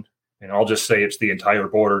region, and I'll just say it's the entire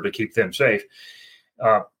border to keep them safe.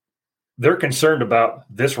 They're concerned about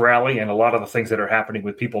this rally and a lot of the things that are happening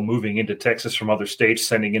with people moving into Texas from other states,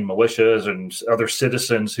 sending in militias and other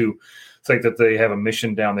citizens who think that they have a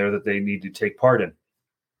mission down there that they need to take part in.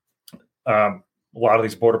 A lot of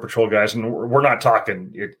these Border Patrol guys, and we're not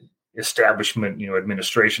talking establishment,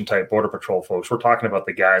 administration type Border Patrol folks. We're talking about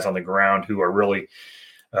the guys on the ground who are really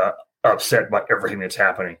upset by everything that's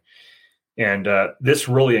happening. And this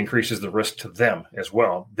really increases the risk to them as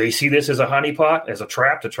well. They see this as a honeypot, as a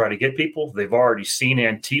trap to try to get people. They've already seen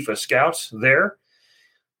Antifa scouts there.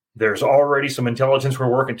 There's already some intelligence we're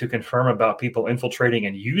working to confirm about people infiltrating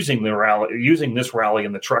and using this rally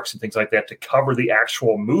and the trucks and things like that to cover the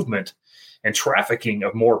actual movement and trafficking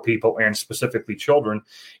of more people, and specifically children,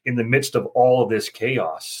 in the midst of all of this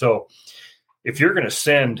chaos. So if you're going to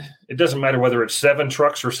send, it doesn't matter whether it's 7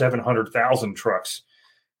 trucks or 700,000 trucks,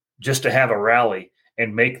 just to have a rally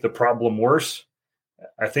and make the problem worse,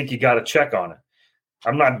 I think you got to check on it.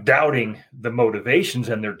 I'm not doubting the motivations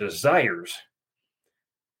and their desires,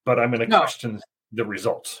 but I'm going to question the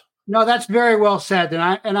results. No, that's very well said,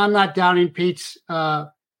 and I'm not doubting Pete's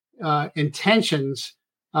intentions,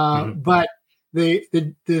 but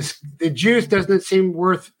the juice doesn't seem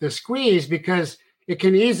worth the squeeze, because they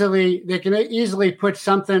can easily put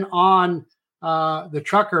something on the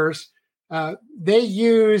truckers. They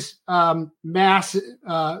use mass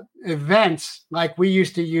events like we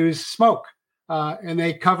used to use smoke, and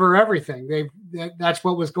they cover everything. That's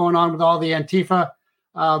what was going on with all the Antifa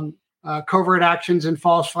covert actions and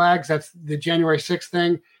false flags. That's the January 6th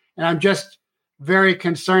thing. And I'm just very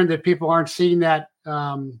concerned that people aren't seeing that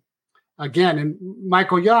again. And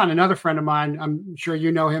Michael Yon, another friend of mine, I'm sure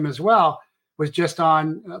you know him as well, was just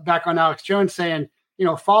back on Alex Jones saying,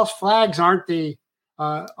 false flags aren't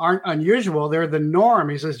unusual. They're the norm.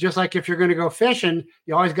 He says, just like if you're going to go fishing,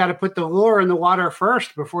 you always got to put the lure in the water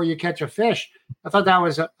first before you catch a fish. I thought that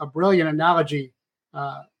was a brilliant analogy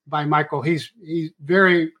by Michael. He's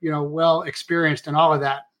very, well experienced in all of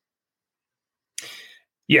that.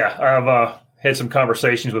 Yeah, I've had some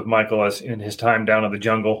conversations with Michael in his time down in the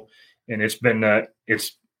jungle, and it's been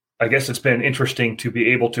it's been interesting to be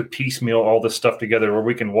able to piecemeal all this stuff together, where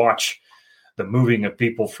we can watch the moving of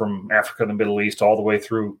people from Africa, the Middle East, all the way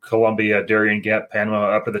through Colombia, Darien Gap,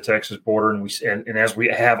 Panama, up to the Texas border, and as we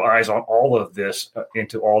have eyes on all of this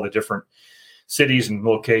into all the different cities and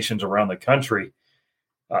locations around the country,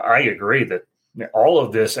 I agree that all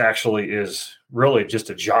of this actually is really just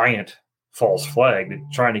a giant false flag,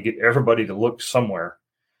 trying to get everybody to look somewhere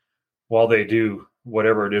while they do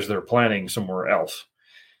whatever it is they're planning somewhere else.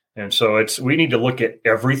 And so we need to look at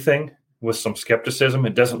everything with some skepticism.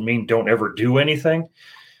 It doesn't mean don't ever do anything,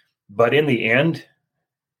 but in the end,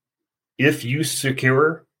 if you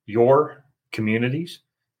secure your communities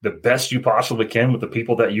the best you possibly can with the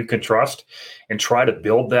people that you can trust, and try to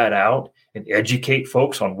build that out and educate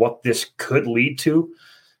folks on what this could lead to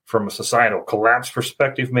from a societal collapse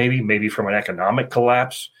perspective, maybe from an economic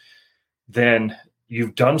collapse, then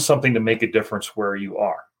you've done something to make a difference where you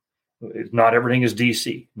are. Not everything is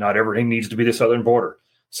DC. Not everything needs to be the southern border.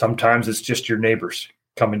 Sometimes it's just your neighbors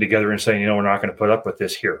coming together and saying, we're not going to put up with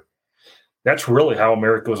this here. That's really how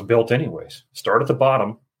America was built anyways. Start at the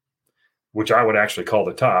bottom, which I would actually call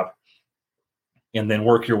the top, and then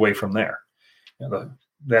work your way from there.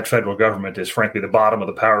 That federal government is frankly the bottom of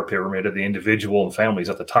the power pyramid of the individual and families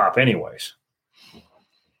at the top anyways.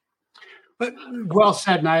 But well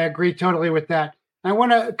said, and I agree totally with that. I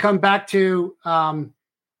want to come back to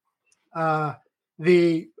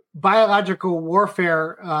the biological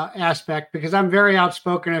warfare aspect, because I'm very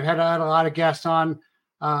outspoken. I've had a lot of guests on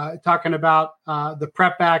talking about the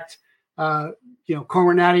PrEP Act,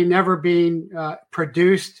 Comirnaty never being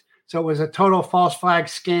produced. So it was a total false flag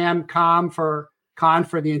scam con for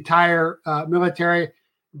the entire military.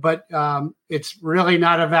 But it's really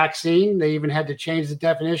not a vaccine. They even had to change the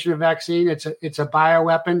definition of vaccine. It's a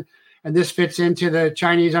bioweapon. And this fits into the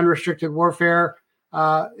Chinese unrestricted warfare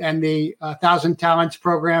and the 1,000 Talents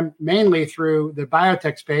program, mainly through the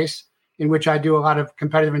biotech space, in which I do a lot of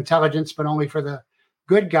competitive intelligence, but only for the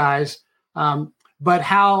good guys. But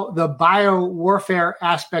how the bio warfare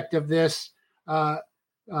aspect of this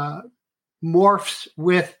morphs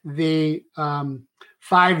with the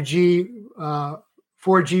 5G,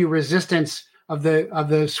 4G resistance of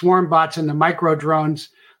the swarm bots and the micro drones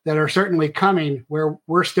that are certainly coming, where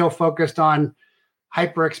we're still focused on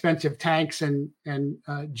hyper expensive tanks and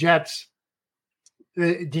jets.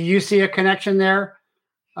 Do you see a connection there?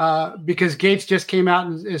 Because Gates just came out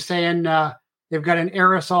and is saying they've got an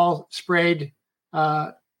aerosol sprayed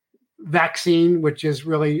vaccine, which is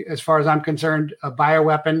really, as far as I'm concerned, a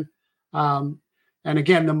bioweapon. And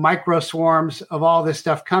again, the micro swarms of all this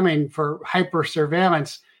stuff coming for hyper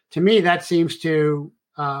surveillance, to me, that seems to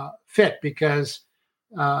fit, because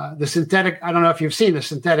the synthetic, I don't know if you've seen the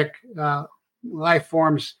synthetic life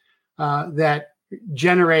forms that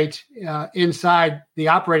generate inside the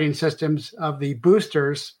operating systems of the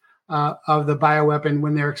boosters of the bioweapon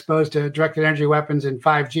when they're exposed to directed energy weapons and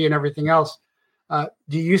 5G and everything else.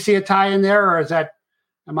 Do you see a tie in there, or is that,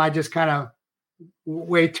 am I just kind of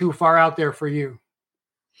way too far out there for you?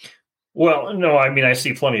 Well, no, I mean, I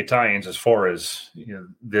see plenty of tie-ins as far as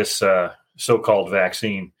this so-called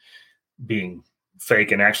vaccine being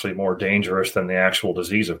fake and actually more dangerous than the actual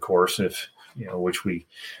disease, of course, which we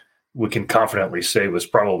can confidently say was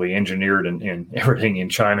probably engineered and everything in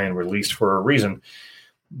China and released for a reason.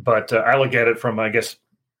 But I look at it from, I guess,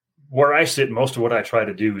 where I sit. Most of what I try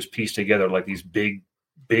to do is piece together like these big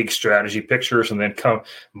strategy pictures and then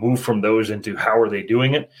move from those into how are they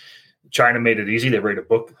doing it. China made it easy. They wrote a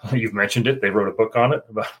book. You've mentioned it. They wrote a book on it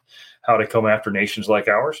about how to come after nations like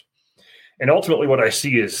ours. And ultimately what I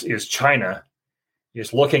see is China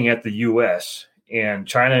is looking at the U.S., and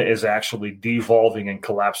China is actually devolving and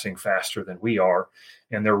collapsing faster than we are.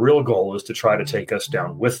 And their real goal is to try to take us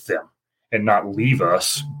down with them and not leave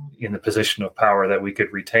us in the position of power that we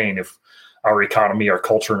could retain if our economy, our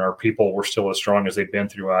culture, and our people were still as strong as they've been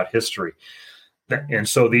throughout history. And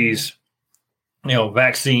so these,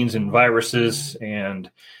 vaccines and viruses and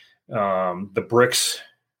the BRICS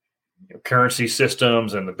currency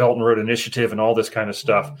systems and the Belt and Road Initiative and all this kind of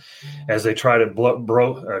stuff, as they try to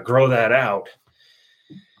grow that out,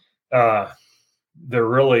 they're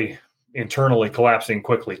really internally collapsing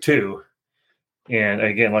quickly too. And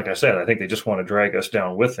again, like I said, I think they just want to drag us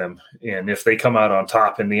down with them. And if they come out on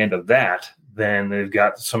top in the end of that, then they've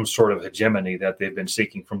got some sort of hegemony that they've been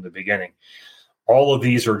seeking from the beginning. All of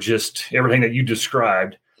these are just everything that you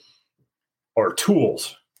described are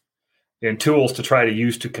tools, and tools to try to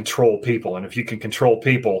use to control people. And if you can control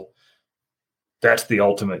people, that's the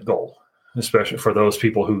ultimate goal, especially for those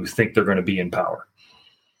people who think they're going to be in power.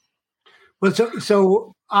 Well,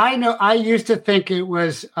 so I know I used to think it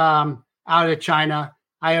was out of China.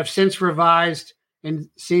 I have since revised and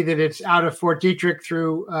see that it's out of Fort Detrick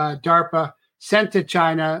through DARPA, sent to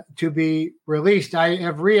China to be released. I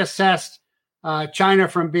have reassessed China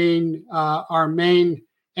from being our main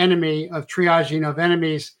enemy of triaging of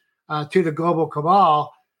enemies to the global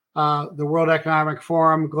cabal, the World Economic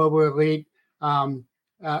Forum, global elite. And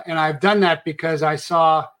I've done that because I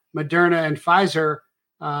saw Moderna and Pfizer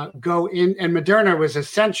go in, and Moderna was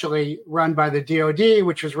essentially run by the DoD,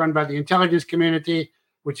 which was run by the intelligence community,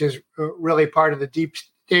 which is really part of the deep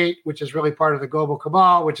state, which is really part of the global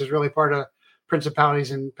cabal, which is really part of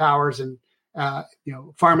principalities and powers and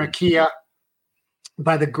pharmakia.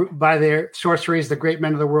 By their sorceries, the great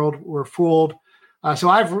men of the world were fooled. So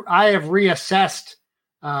I have reassessed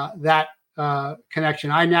that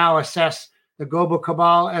connection. I now assess the global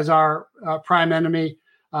cabal as our prime enemy.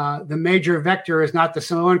 The major vector is not the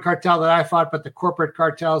Sinaloan cartel that I fought, but the corporate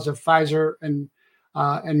cartels of Pfizer and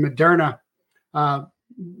Moderna.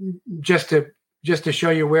 Just to show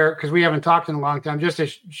you where, because we haven't talked in a long time, just to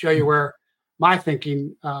show you where my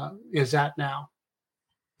thinking is at now.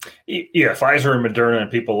 Yeah, Pfizer and Moderna and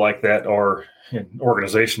people like that and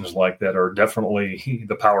organizations like that are definitely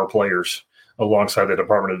the power players alongside the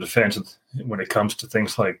Department of Defense when it comes to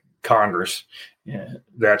things like Congress. Yeah,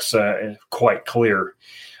 that's quite clear.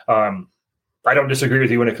 I don't disagree with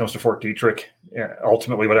you when it comes to Fort Detrick.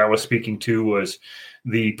 Ultimately, what I was speaking to was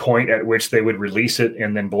the point at which they would release it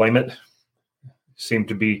and then blame it. Seemed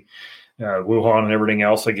to be Wuhan and everything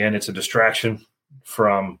else. Again, it's a distraction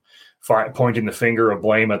from pointing the finger of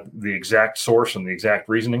blame at the exact source and the exact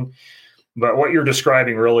reasoning. But what you're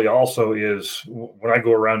describing really also is when I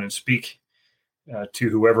go around and speak to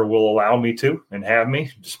whoever will allow me to and have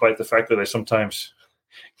me, despite the fact that I sometimes,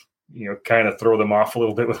 kind of throw them off a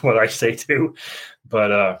little bit with what I say too.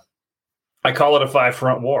 But I call it a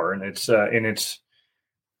 5-front war, and it's the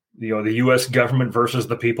U.S. government versus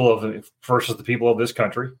the people of this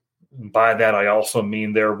country. And by that, I also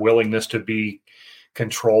mean their willingness to be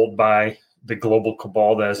controlled by the global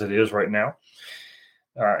cabal as it is right now.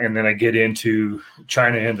 And then I get into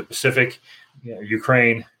China and the Pacific,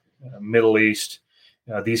 Ukraine, Middle East,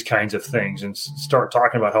 these kinds of things, and start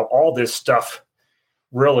talking about how all this stuff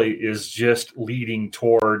really is just leading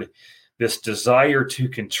toward this desire to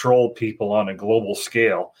control people on a global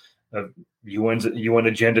scale. UN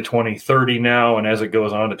Agenda 2030 now, and as it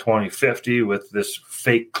goes on to 2050 with this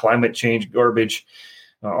fake climate change garbage,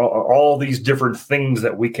 all these different things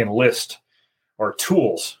that we can list are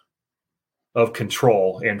tools of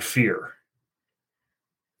control and fear.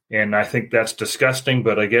 And I think that's disgusting,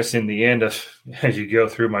 but I guess in the end, as you go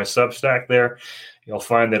through my Substack there, you'll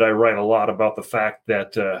find that I write a lot about the fact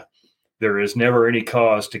that there is never any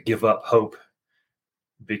cause to give up hope,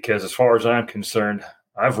 because as far as I'm concerned,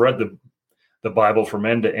 I've read the Bible from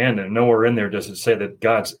end to end, and nowhere in there does it say that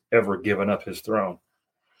God's ever given up his throne.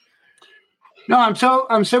 No,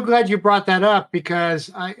 I'm so glad you brought that up,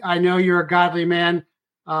 because I know you're a godly man.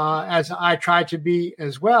 as I try to be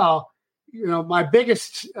as well. My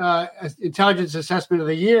biggest intelligence assessment of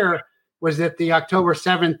the year was that the October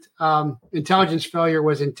 7th intelligence failure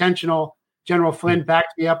was intentional. General Flynn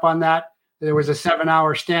backed me up on that. There was a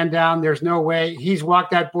 7-hour stand down. There's no way. He's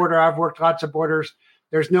walked that border. I've worked lots of borders.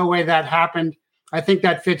 There's no way that happened. I think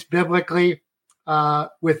that fits biblically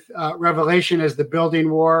with Revelation as the building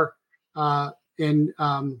war in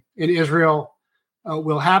Israel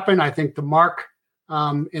will happen. I think the mark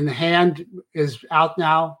in the hand is out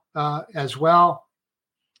now as well.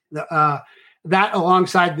 That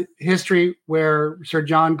alongside history, where Sir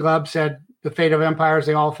John Glubb said the fate of empires,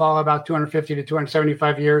 they all fall about 250 to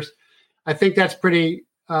 275 years. I think that's pretty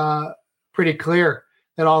clear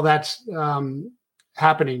that all that's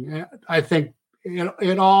happening. I think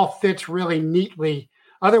it all fits really neatly.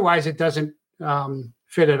 Otherwise, it doesn't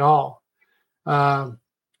fit at all.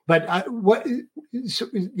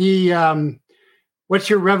 What's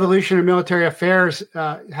your revolution in military affairs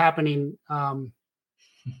happening?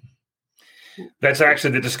 That's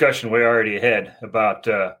actually the discussion we already had about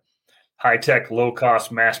high-tech,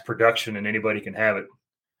 low-cost mass production, and anybody can have it.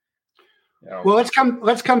 Well,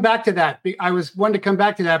 let's come back to that. I was wanting to come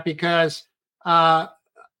back to that because I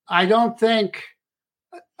don't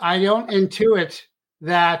intuit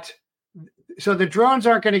that. So the drones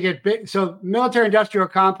aren't going to get big. So military industrial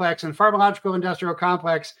complex and pharmacological industrial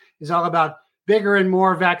complex is all about bigger and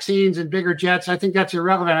more vaccines and bigger jets. I think that's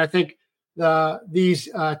irrelevant. I think these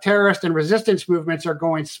terrorist and resistance movements are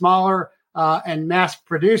going smaller and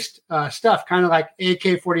mass-produced stuff, kind of like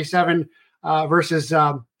AK-47 versus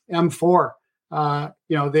M4.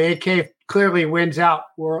 The AK clearly wins out.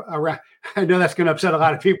 I know that's going to upset a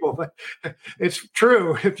lot of people, but it's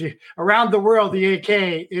true. Around the world, the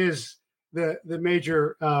AK is the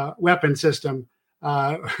major weapon system.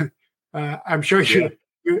 I'm sure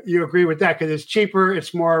you agree with that because it's cheaper,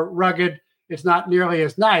 it's more rugged, it's not nearly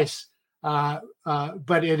as nice,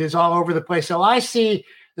 but it is all over the place. So I see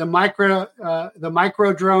the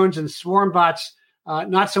micro drones and swarm bots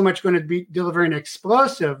not so much going to be delivering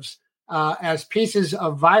explosives as pieces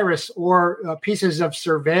of virus or pieces of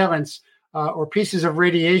surveillance or pieces of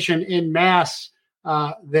radiation in mass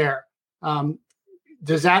there.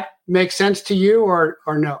 Does that make sense to you or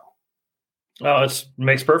no? Oh, it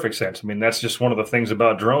makes perfect sense. I mean, that's just one of the things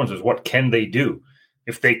about drones is what can they do?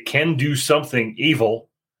 If they can do something evil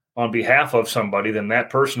on behalf of somebody, then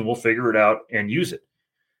that person will figure it out and use it.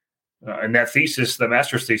 And that thesis, the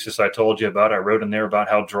master's thesis I told you about, I wrote in there about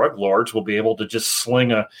how drug lords will be able to just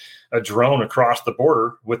sling a drone across the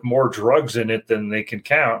border with more drugs in it than they can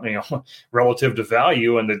count, relative to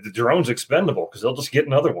value, and the drone's expendable because they'll just get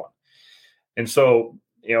another one. And so,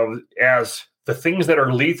 as the things that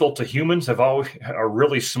are lethal to humans are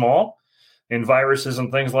really small, in viruses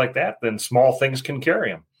and things like that, then small things can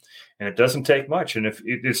carry them, and it doesn't take much. And if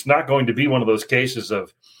it's not going to be one of those cases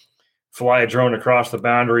of fly a drone across the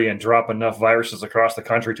boundary and drop enough viruses across the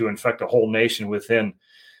country to infect a whole nation within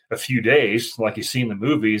a few days, like you see in the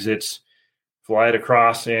movies. It's fly it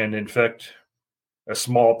across and infect a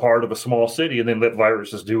small part of a small city, and then let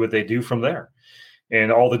viruses do what they do from there,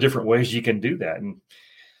 and all the different ways you can do that. And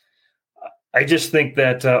I just think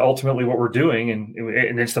that ultimately what we're doing,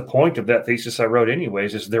 and it's the point of that thesis I wrote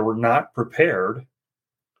anyways, is that we're not prepared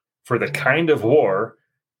for the kind of war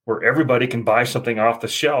where everybody can buy something off the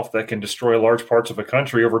shelf that can destroy large parts of a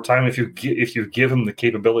country over time if you give them the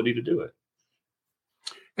capability to do it.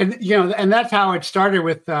 And that's how it started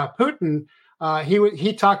with Putin.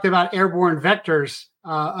 He talked about airborne vectors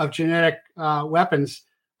of genetic weapons.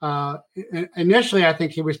 Initially, I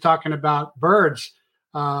think he was talking about birds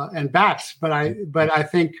and bats, but I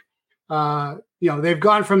think they've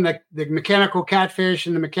gone from the mechanical catfish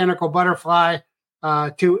and the mechanical butterfly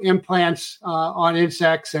to implants on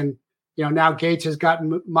insects, and now Gates has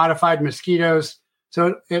gotten modified mosquitoes.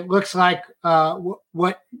 So it looks like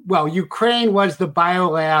Ukraine was the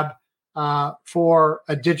biolab for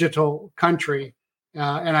a digital country,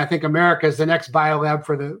 and I think America is the next biolab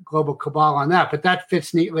for the global cabal on that. But that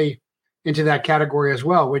fits neatly into that category as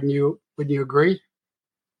well. Wouldn't you agree?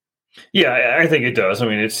 Yeah, I think it does. I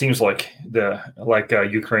mean, it seems like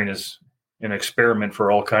Ukraine is an experiment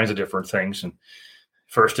for all kinds of different things. And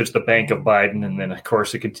first, it's the Bank of Biden, and then, of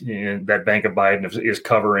course, that Bank of Biden is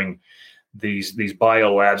covering these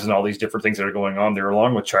biolabs and all these different things that are going on there,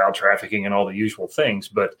 along with child trafficking and all the usual things.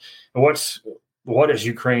 But what has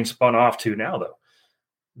Ukraine spun off to now, though?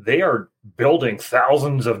 They are building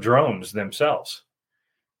thousands of drones themselves.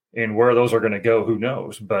 And where those are going to go, who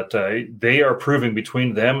knows? But they are proving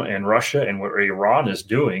between them and Russia and what Iran is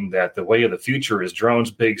doing that the way of the future is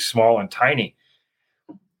drones, big, small, and tiny.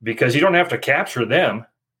 Because you don't have to capture them.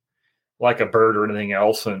 like a bird or anything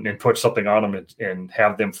else and put something on them and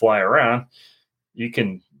have them fly around. You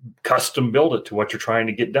can custom build it to what you're trying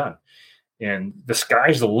to get done. And the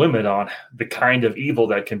sky's the limit on the kind of evil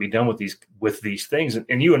that can be done with these things.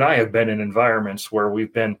 And you and I have been in environments where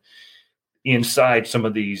we've been inside some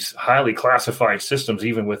of these highly classified systems,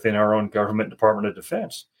 even within our own government Department of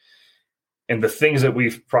Defense. And the things that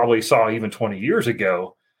we've probably saw even 20 years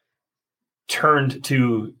ago turned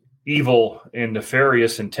to evil and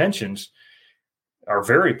nefarious intentions are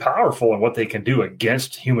very powerful in what they can do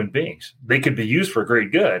against human beings. They could be used for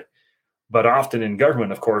great good, but often in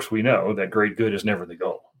government, of course, we know that great good is never the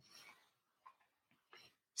goal.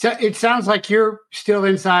 So it sounds like you're still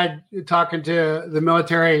inside talking to the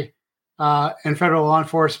military and federal law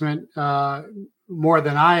enforcement more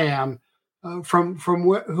than I am. From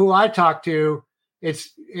who I talk to, it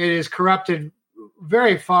is corrupted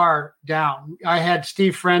very far down. I had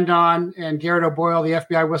Steve Friend on and Garrett O'Boyle, the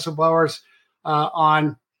FBI whistleblowers,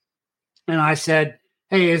 on, and I said,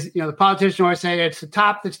 "Hey, the politician always say it's the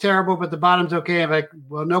top that's terrible, but the bottom's okay." I'm like,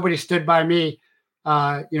 well, nobody stood by me.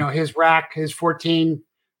 His rack, his 14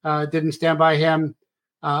 didn't stand by him.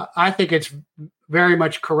 I think it's very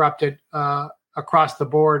much corrupted across the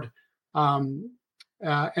board, and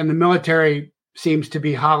the military seems to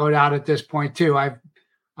be hollowed out at this point too.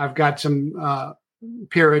 I've got some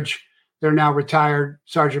peerage. They're now retired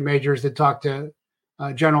sergeant majors that talk to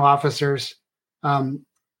general officers.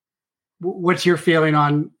 What's your feeling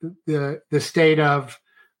on the state of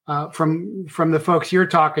from the folks you're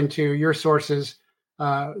talking to, your sources,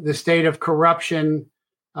 the state of corruption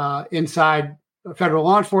inside federal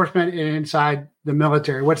law enforcement and inside the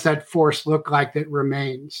military? What's that force look like that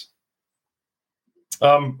remains?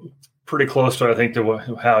 Pretty close to, I think, to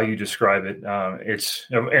how you describe it.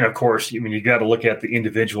 And of course, you got to look at the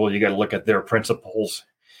individual, you got to look at their principles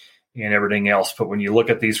and everything else. But when you look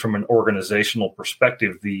at these from an organizational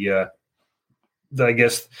perspective, I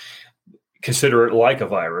guess consider it like a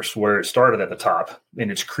virus where it started at the top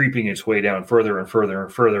and it's creeping its way down further and further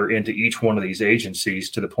and further into each one of these agencies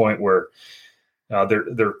to the point where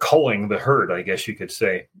they're culling the herd, I guess you could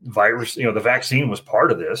say. Virus, the vaccine was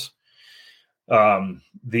part of this.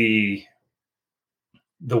 The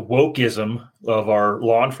wokeism of our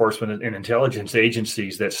law enforcement and intelligence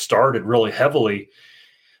agencies that started really heavily,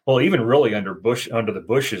 well, even really under the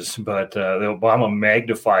Bushes, but Obama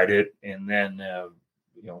magnified it, and then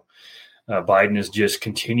Biden is just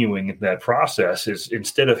continuing that process. Is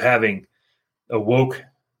instead of having a woke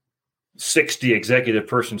 60 executive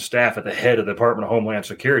person staff at the head of the Department of Homeland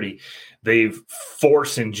Security, they've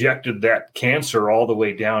force injected that cancer all the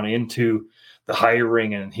way down into the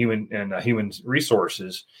hiring and human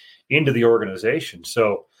resources into the organization.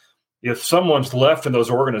 So if someone's left in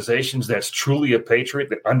those organizations that's truly a patriot,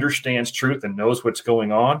 that understands truth and knows what's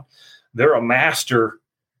going on, they're a master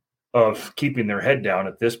of keeping their head down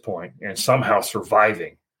at this point and somehow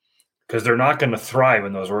surviving, because they're not going to thrive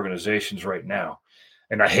in those organizations right now.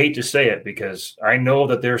 And I hate to say it because I know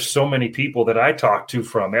that there's so many people that I talk to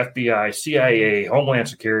from FBI, CIA, Homeland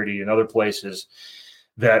Security, and other places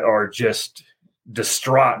that are just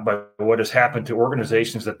distraught by what has happened to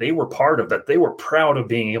organizations that they were part of, that they were proud of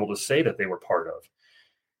being able to say that they were part of.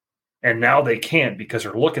 And now they can't because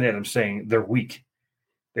they're looking at them saying they're weak.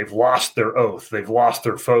 They've lost their oath. They've lost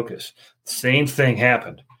their focus. Same thing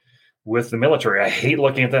happened with the military. I hate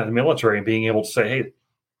looking at that in the military and being able to say, hey,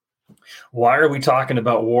 why are we talking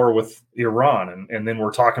about war with Iran? And then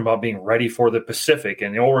we're talking about being ready for the Pacific,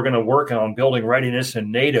 and we're going to work on building readiness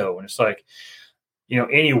in NATO. And it's like,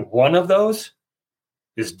 any one of those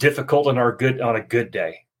is difficult on a good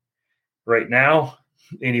day. Right now,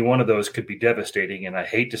 any one of those could be devastating. And I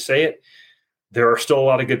hate to say it, there are still a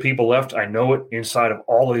lot of good people left. I know it inside of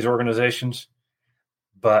all of these organizations,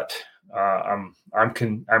 but I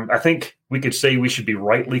think we could say we should be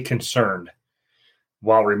rightly concerned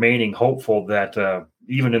while remaining hopeful that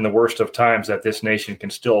even in the worst of times that this nation can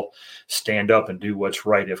still stand up and do what's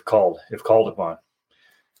right if called upon.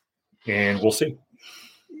 And we'll see.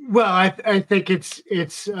 Well, I think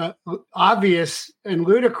it's obvious and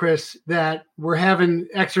ludicrous that we're having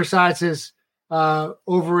exercises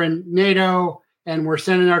over in NATO and we're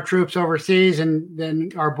sending our troops overseas, and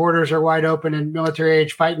then our borders are wide open and military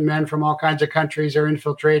age fighting men from all kinds of countries are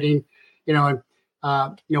infiltrating,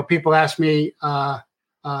 people ask me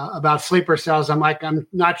about sleeper cells. I'm like, I'm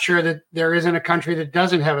not sure that there isn't a country that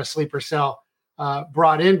doesn't have a sleeper cell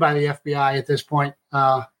brought in by the FBI at this point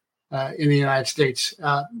in the United States.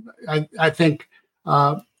 I think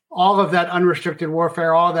all of that unrestricted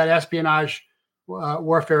warfare, all of that espionage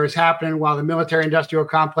warfare is happening while the military-industrial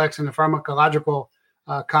complex and the pharmacological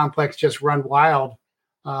complex just run wild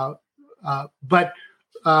But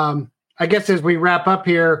I guess as we wrap up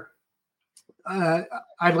here,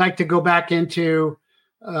 I'd like to go back into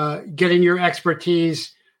getting your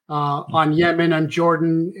expertise on Yemen and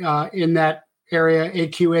Jordan in that area,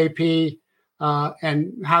 AQAP,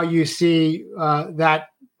 and how you see that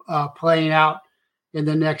playing out in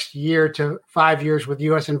the next year to 5 years with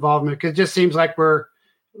U.S. involvement. Because it just seems like we're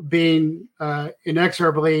being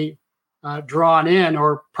inexorably drawn in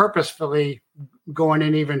or purposefully going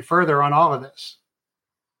in even further on all of this.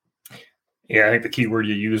 Yeah, I think the key word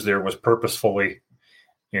you used there was purposefully.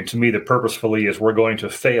 And to me, the purposefully is we're going to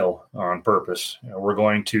fail on purpose. We're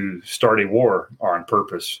going to start a war on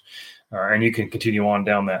purpose. And you can continue on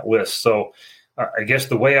down that list. So I guess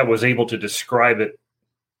the way I was able to describe it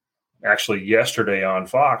actually yesterday on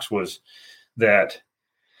Fox was that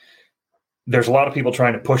there's a lot of people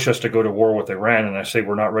trying to push us to go to war with Iran. And I say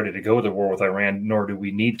we're not ready to go to war with Iran, nor do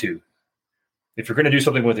we need to. If you're going to do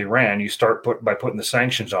something with Iran, you start by putting the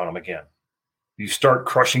sanctions on them again. You start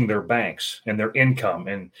crushing their banks and their income.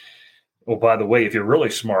 And, oh, by the way, if you're really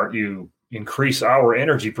smart, you increase our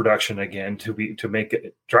energy production again to make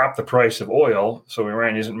it drop the price of oil so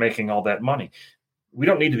Iran isn't making all that money. We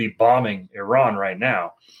don't need to be bombing Iran right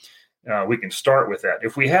now. We can start with that.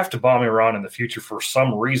 If we have to bomb Iran in the future for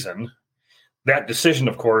some reason, that decision,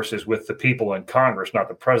 of course, is with the people in Congress, not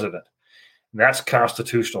the president. That's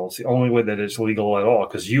constitutional. It's the only way that it's legal at all,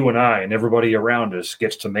 because you and I and everybody around us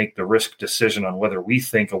gets to make the risk decision on whether we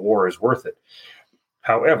think a war is worth it.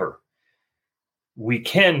 However, we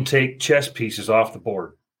can take chess pieces off the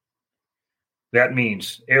board. That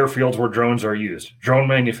means airfields where drones are used, drone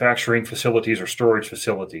manufacturing facilities or storage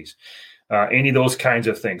facilities, any of those kinds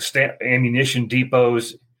of things, ammunition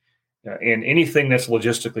depots, and anything that's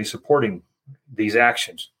logistically supporting these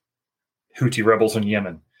actions. Houthi rebels in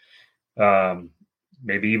Yemen.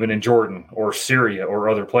 Maybe even in Jordan or Syria or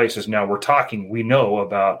other places. Now we know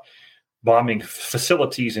about bombing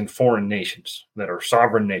facilities in foreign nations that are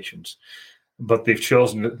sovereign nations, but they've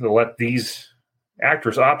chosen to let these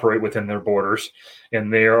actors operate within their borders,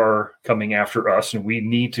 and they are coming after us. And we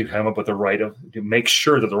need to come up with to make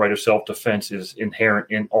sure that the right of self-defense is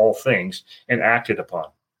inherent in all things and acted upon.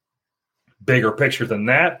 Bigger picture than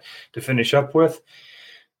that to finish up with.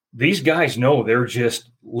 These guys know they're just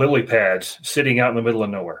lily pads sitting out in the middle of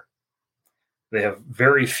nowhere. They have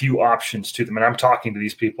very few options to them. And I'm talking to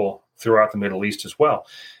these people throughout the Middle East as well.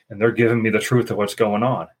 And they're giving me the truth of what's going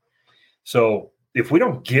on. So if we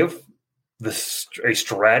don't give a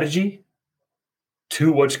strategy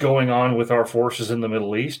to what's going on with our forces in the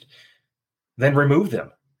Middle East, then remove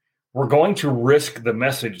them. We're going to risk the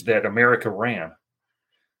message that America ran.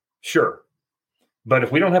 Sure. But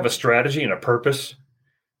if we don't have a strategy and a purpose,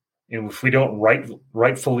 and if we don't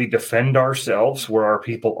rightfully defend ourselves where our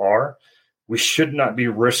people are, we should not be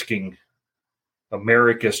risking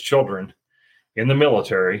America's children in the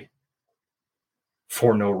military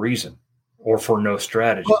for no reason or for no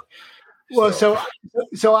strategy.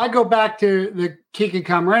 So I go back to the Kiki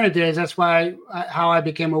Camarena days. That's how I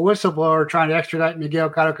became a whistleblower trying to extradite Miguel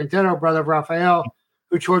Caro Quintero, brother of Rafael,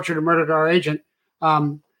 who tortured and murdered our agent.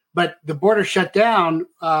 But the border shut down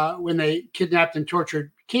when they kidnapped and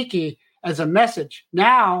tortured Kiki as a message.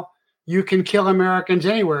 Now you can kill Americans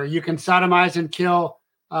anywhere. You can sodomize and kill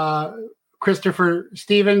Christopher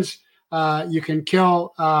Stevens. You can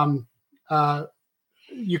kill.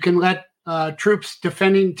 You can let troops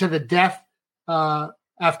defending to the death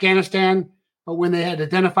Afghanistan when they had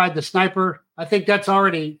identified the sniper. I think that's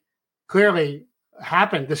already clearly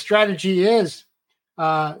happened. The strategy is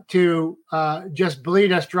to just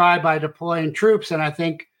bleed us dry by deploying troops. And I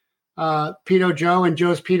think Pedo Joe and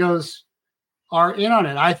Joe's Pedos are in on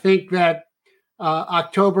it. I think that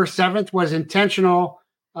October 7th was intentional.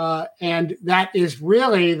 And that is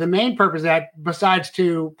really the main purpose of that, besides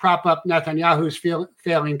to prop up Netanyahu's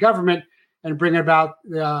failing government and bring about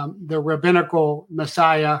the rabbinical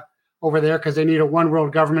Messiah over there, because they need a one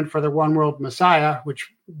world government for the one world Messiah, which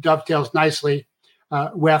dovetails nicely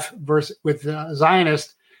with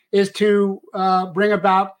Zionist, is to bring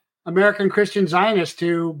about American Christian Zionists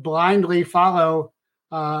to blindly follow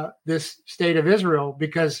this state of Israel,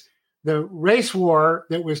 because the race war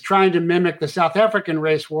that was trying to mimic the South African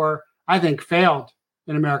race war, I think, failed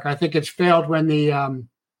in America. I think it's failed when the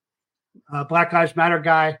Black Lives Matter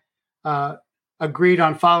guy agreed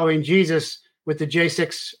on following Jesus with the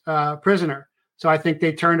J6 prisoner. So I think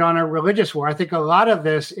they turned on a religious war. I think a lot of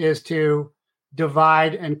this is to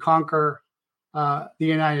divide and conquer the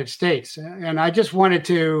United States. And I just wanted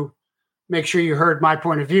to make sure you heard my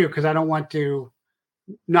point of view, because I don't want to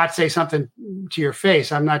not say something to your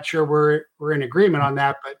face. I'm not sure we're in agreement on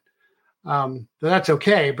that, but So that's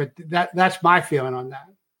okay, but that's my feeling on that.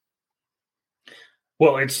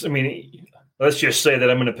 Well, let's just say that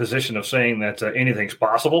I'm in a position of saying that anything's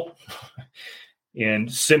possible.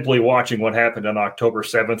 And simply watching what happened on October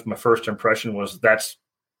 7th, my first impression was that's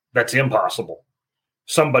impossible.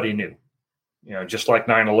 Somebody knew, just like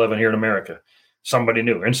 9/11 here in America. Somebody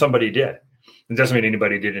knew, and somebody did. It doesn't mean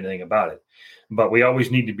anybody did anything about it. But we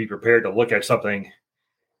always need to be prepared to look at something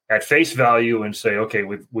at face value and say, okay,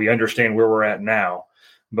 we understand where we're at now,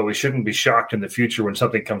 but we shouldn't be shocked in the future when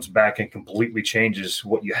something comes back and completely changes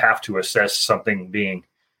what you have to assess something being,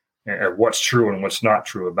 or what's true and what's not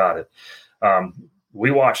true about it.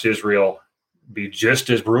 We watched Israel be just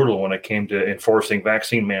as brutal when it came to enforcing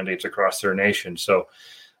vaccine mandates across their nation. So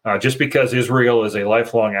just because Israel is a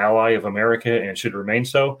lifelong ally of America and should remain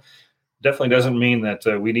so, definitely doesn't mean that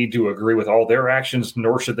we need to agree with all their actions,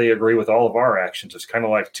 nor should they agree with all of our actions. It's kind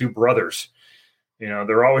of like two brothers.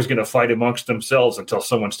 They're always going to fight amongst themselves until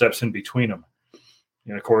someone steps in between them.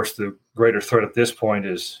 And of course, the greater threat at this point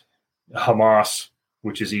is Hamas,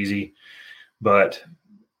 which is easy. But,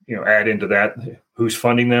 add into that, who's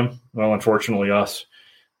funding them? Well, unfortunately, us,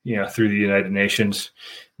 through the United Nations.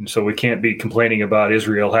 And so we can't be complaining about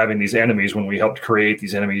Israel having these enemies when we helped create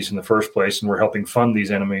these enemies in the first place, and we're helping fund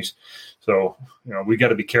these enemies. So, we got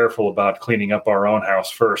to be careful about cleaning up our own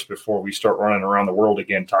house first before we start running around the world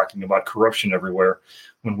again talking about corruption everywhere,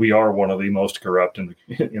 when we are one of the most corrupt in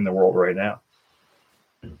the world right now.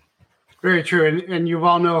 Very true. And you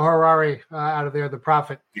all know Harari out of there, the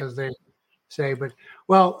prophet, as they say. But,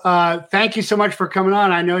 thank you so much for coming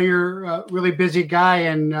on. I know you're a really busy guy,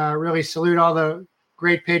 and really salute all the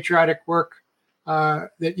great patriotic work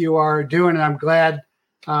that you are doing. And I'm glad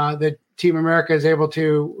that Team America is able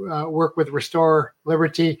to work with Restore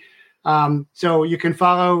Liberty. So you can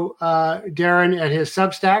follow Darren at his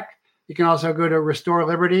Substack. You can also go to Restore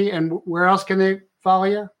Liberty. And where else can they follow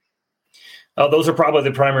you? Those are probably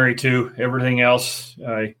the primary two. Everything else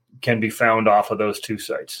can be found off of those two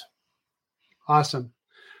sites. Awesome.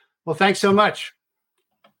 Well, thanks so much.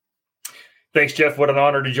 Thanks, Jeff. What an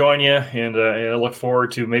honor to join you. And I look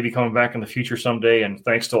forward to maybe coming back in the future someday. And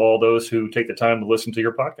thanks to all those who take the time to listen to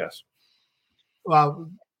your podcast. Well,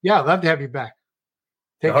 yeah, I'd love to have you back.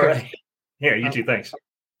 Take care. Right. Yeah, you too. Thanks.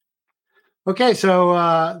 Okay,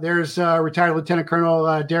 so there's retired Lieutenant Colonel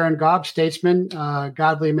Darren Gaub, statesman,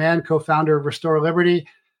 godly man, co-founder of Restore Liberty.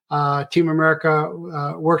 Team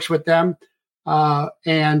America works with them.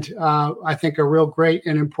 And I think a real great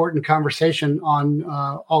and important conversation on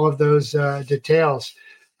all of those details.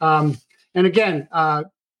 And again,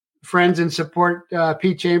 friends and support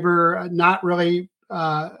Pete Chamber, not really,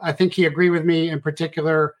 I think he agreed with me in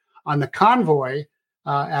particular on the convoy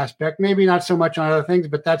aspect, maybe not so much on other things,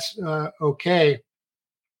 but that's okay,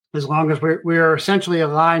 as long as we're essentially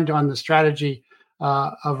aligned on the strategy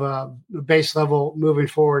of a base level moving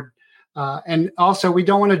forward. And also, we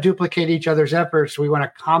don't want to duplicate each other's efforts. We want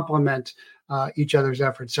to complement each other's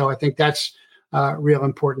efforts. So I think that's real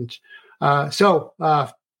important. So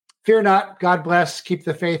fear not, God bless, keep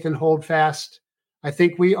the faith and hold fast. I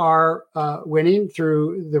think we are winning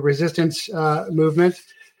through the resistance movement.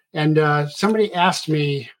 And somebody asked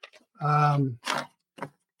me,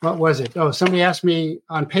 what was it? Oh, somebody asked me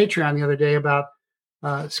on Patreon the other day about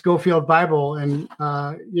Schofield Bible. And,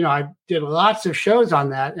 I did lots of shows on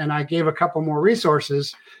that, and I gave a couple more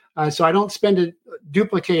resources. So I don't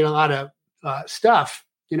duplicate a lot of stuff.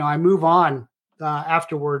 I move on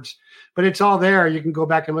afterwards, but it's all there. You can go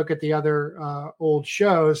back and look at the other old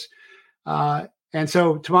shows. And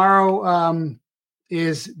so tomorrow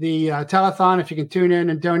is the telethon. If you can tune in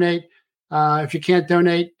and donate. If you can't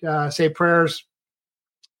donate, say prayers.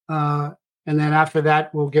 And then after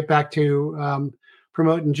that, we'll get back to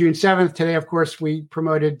promoting June 7th. Today, of course, we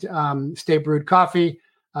promoted Stay Brewed Coffee.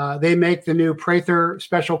 They make the new Prather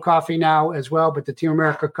special coffee now as well, but the Team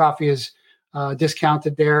America coffee is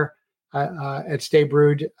discounted there at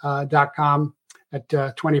staybrewed.com at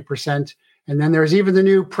 20%. And then there's even the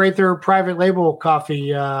new Prather private label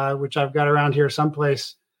coffee, which I've got around here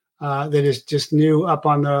someplace that is just new up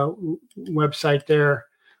on the website there.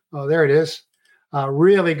 Oh, there it is.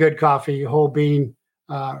 Really good coffee, whole bean.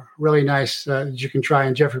 Really nice that you can try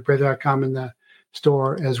on jeffreyprather.com in the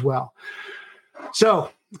store as well. So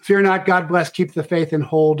fear not, God bless, keep the faith and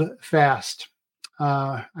hold fast.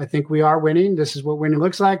 I think we are winning. This is what winning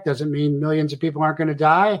looks like. Doesn't mean millions of people aren't going to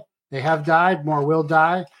die. They have died. More will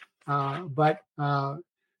die. But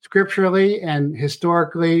scripturally and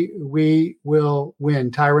historically, we will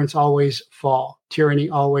win. Tyrants always fall. Tyranny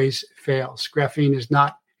always fails. Graphene is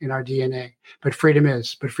not in our DNA, but freedom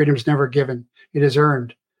is. But freedom is never given. It is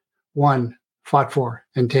earned, won, fought for,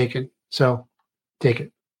 and taken. So take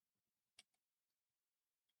it.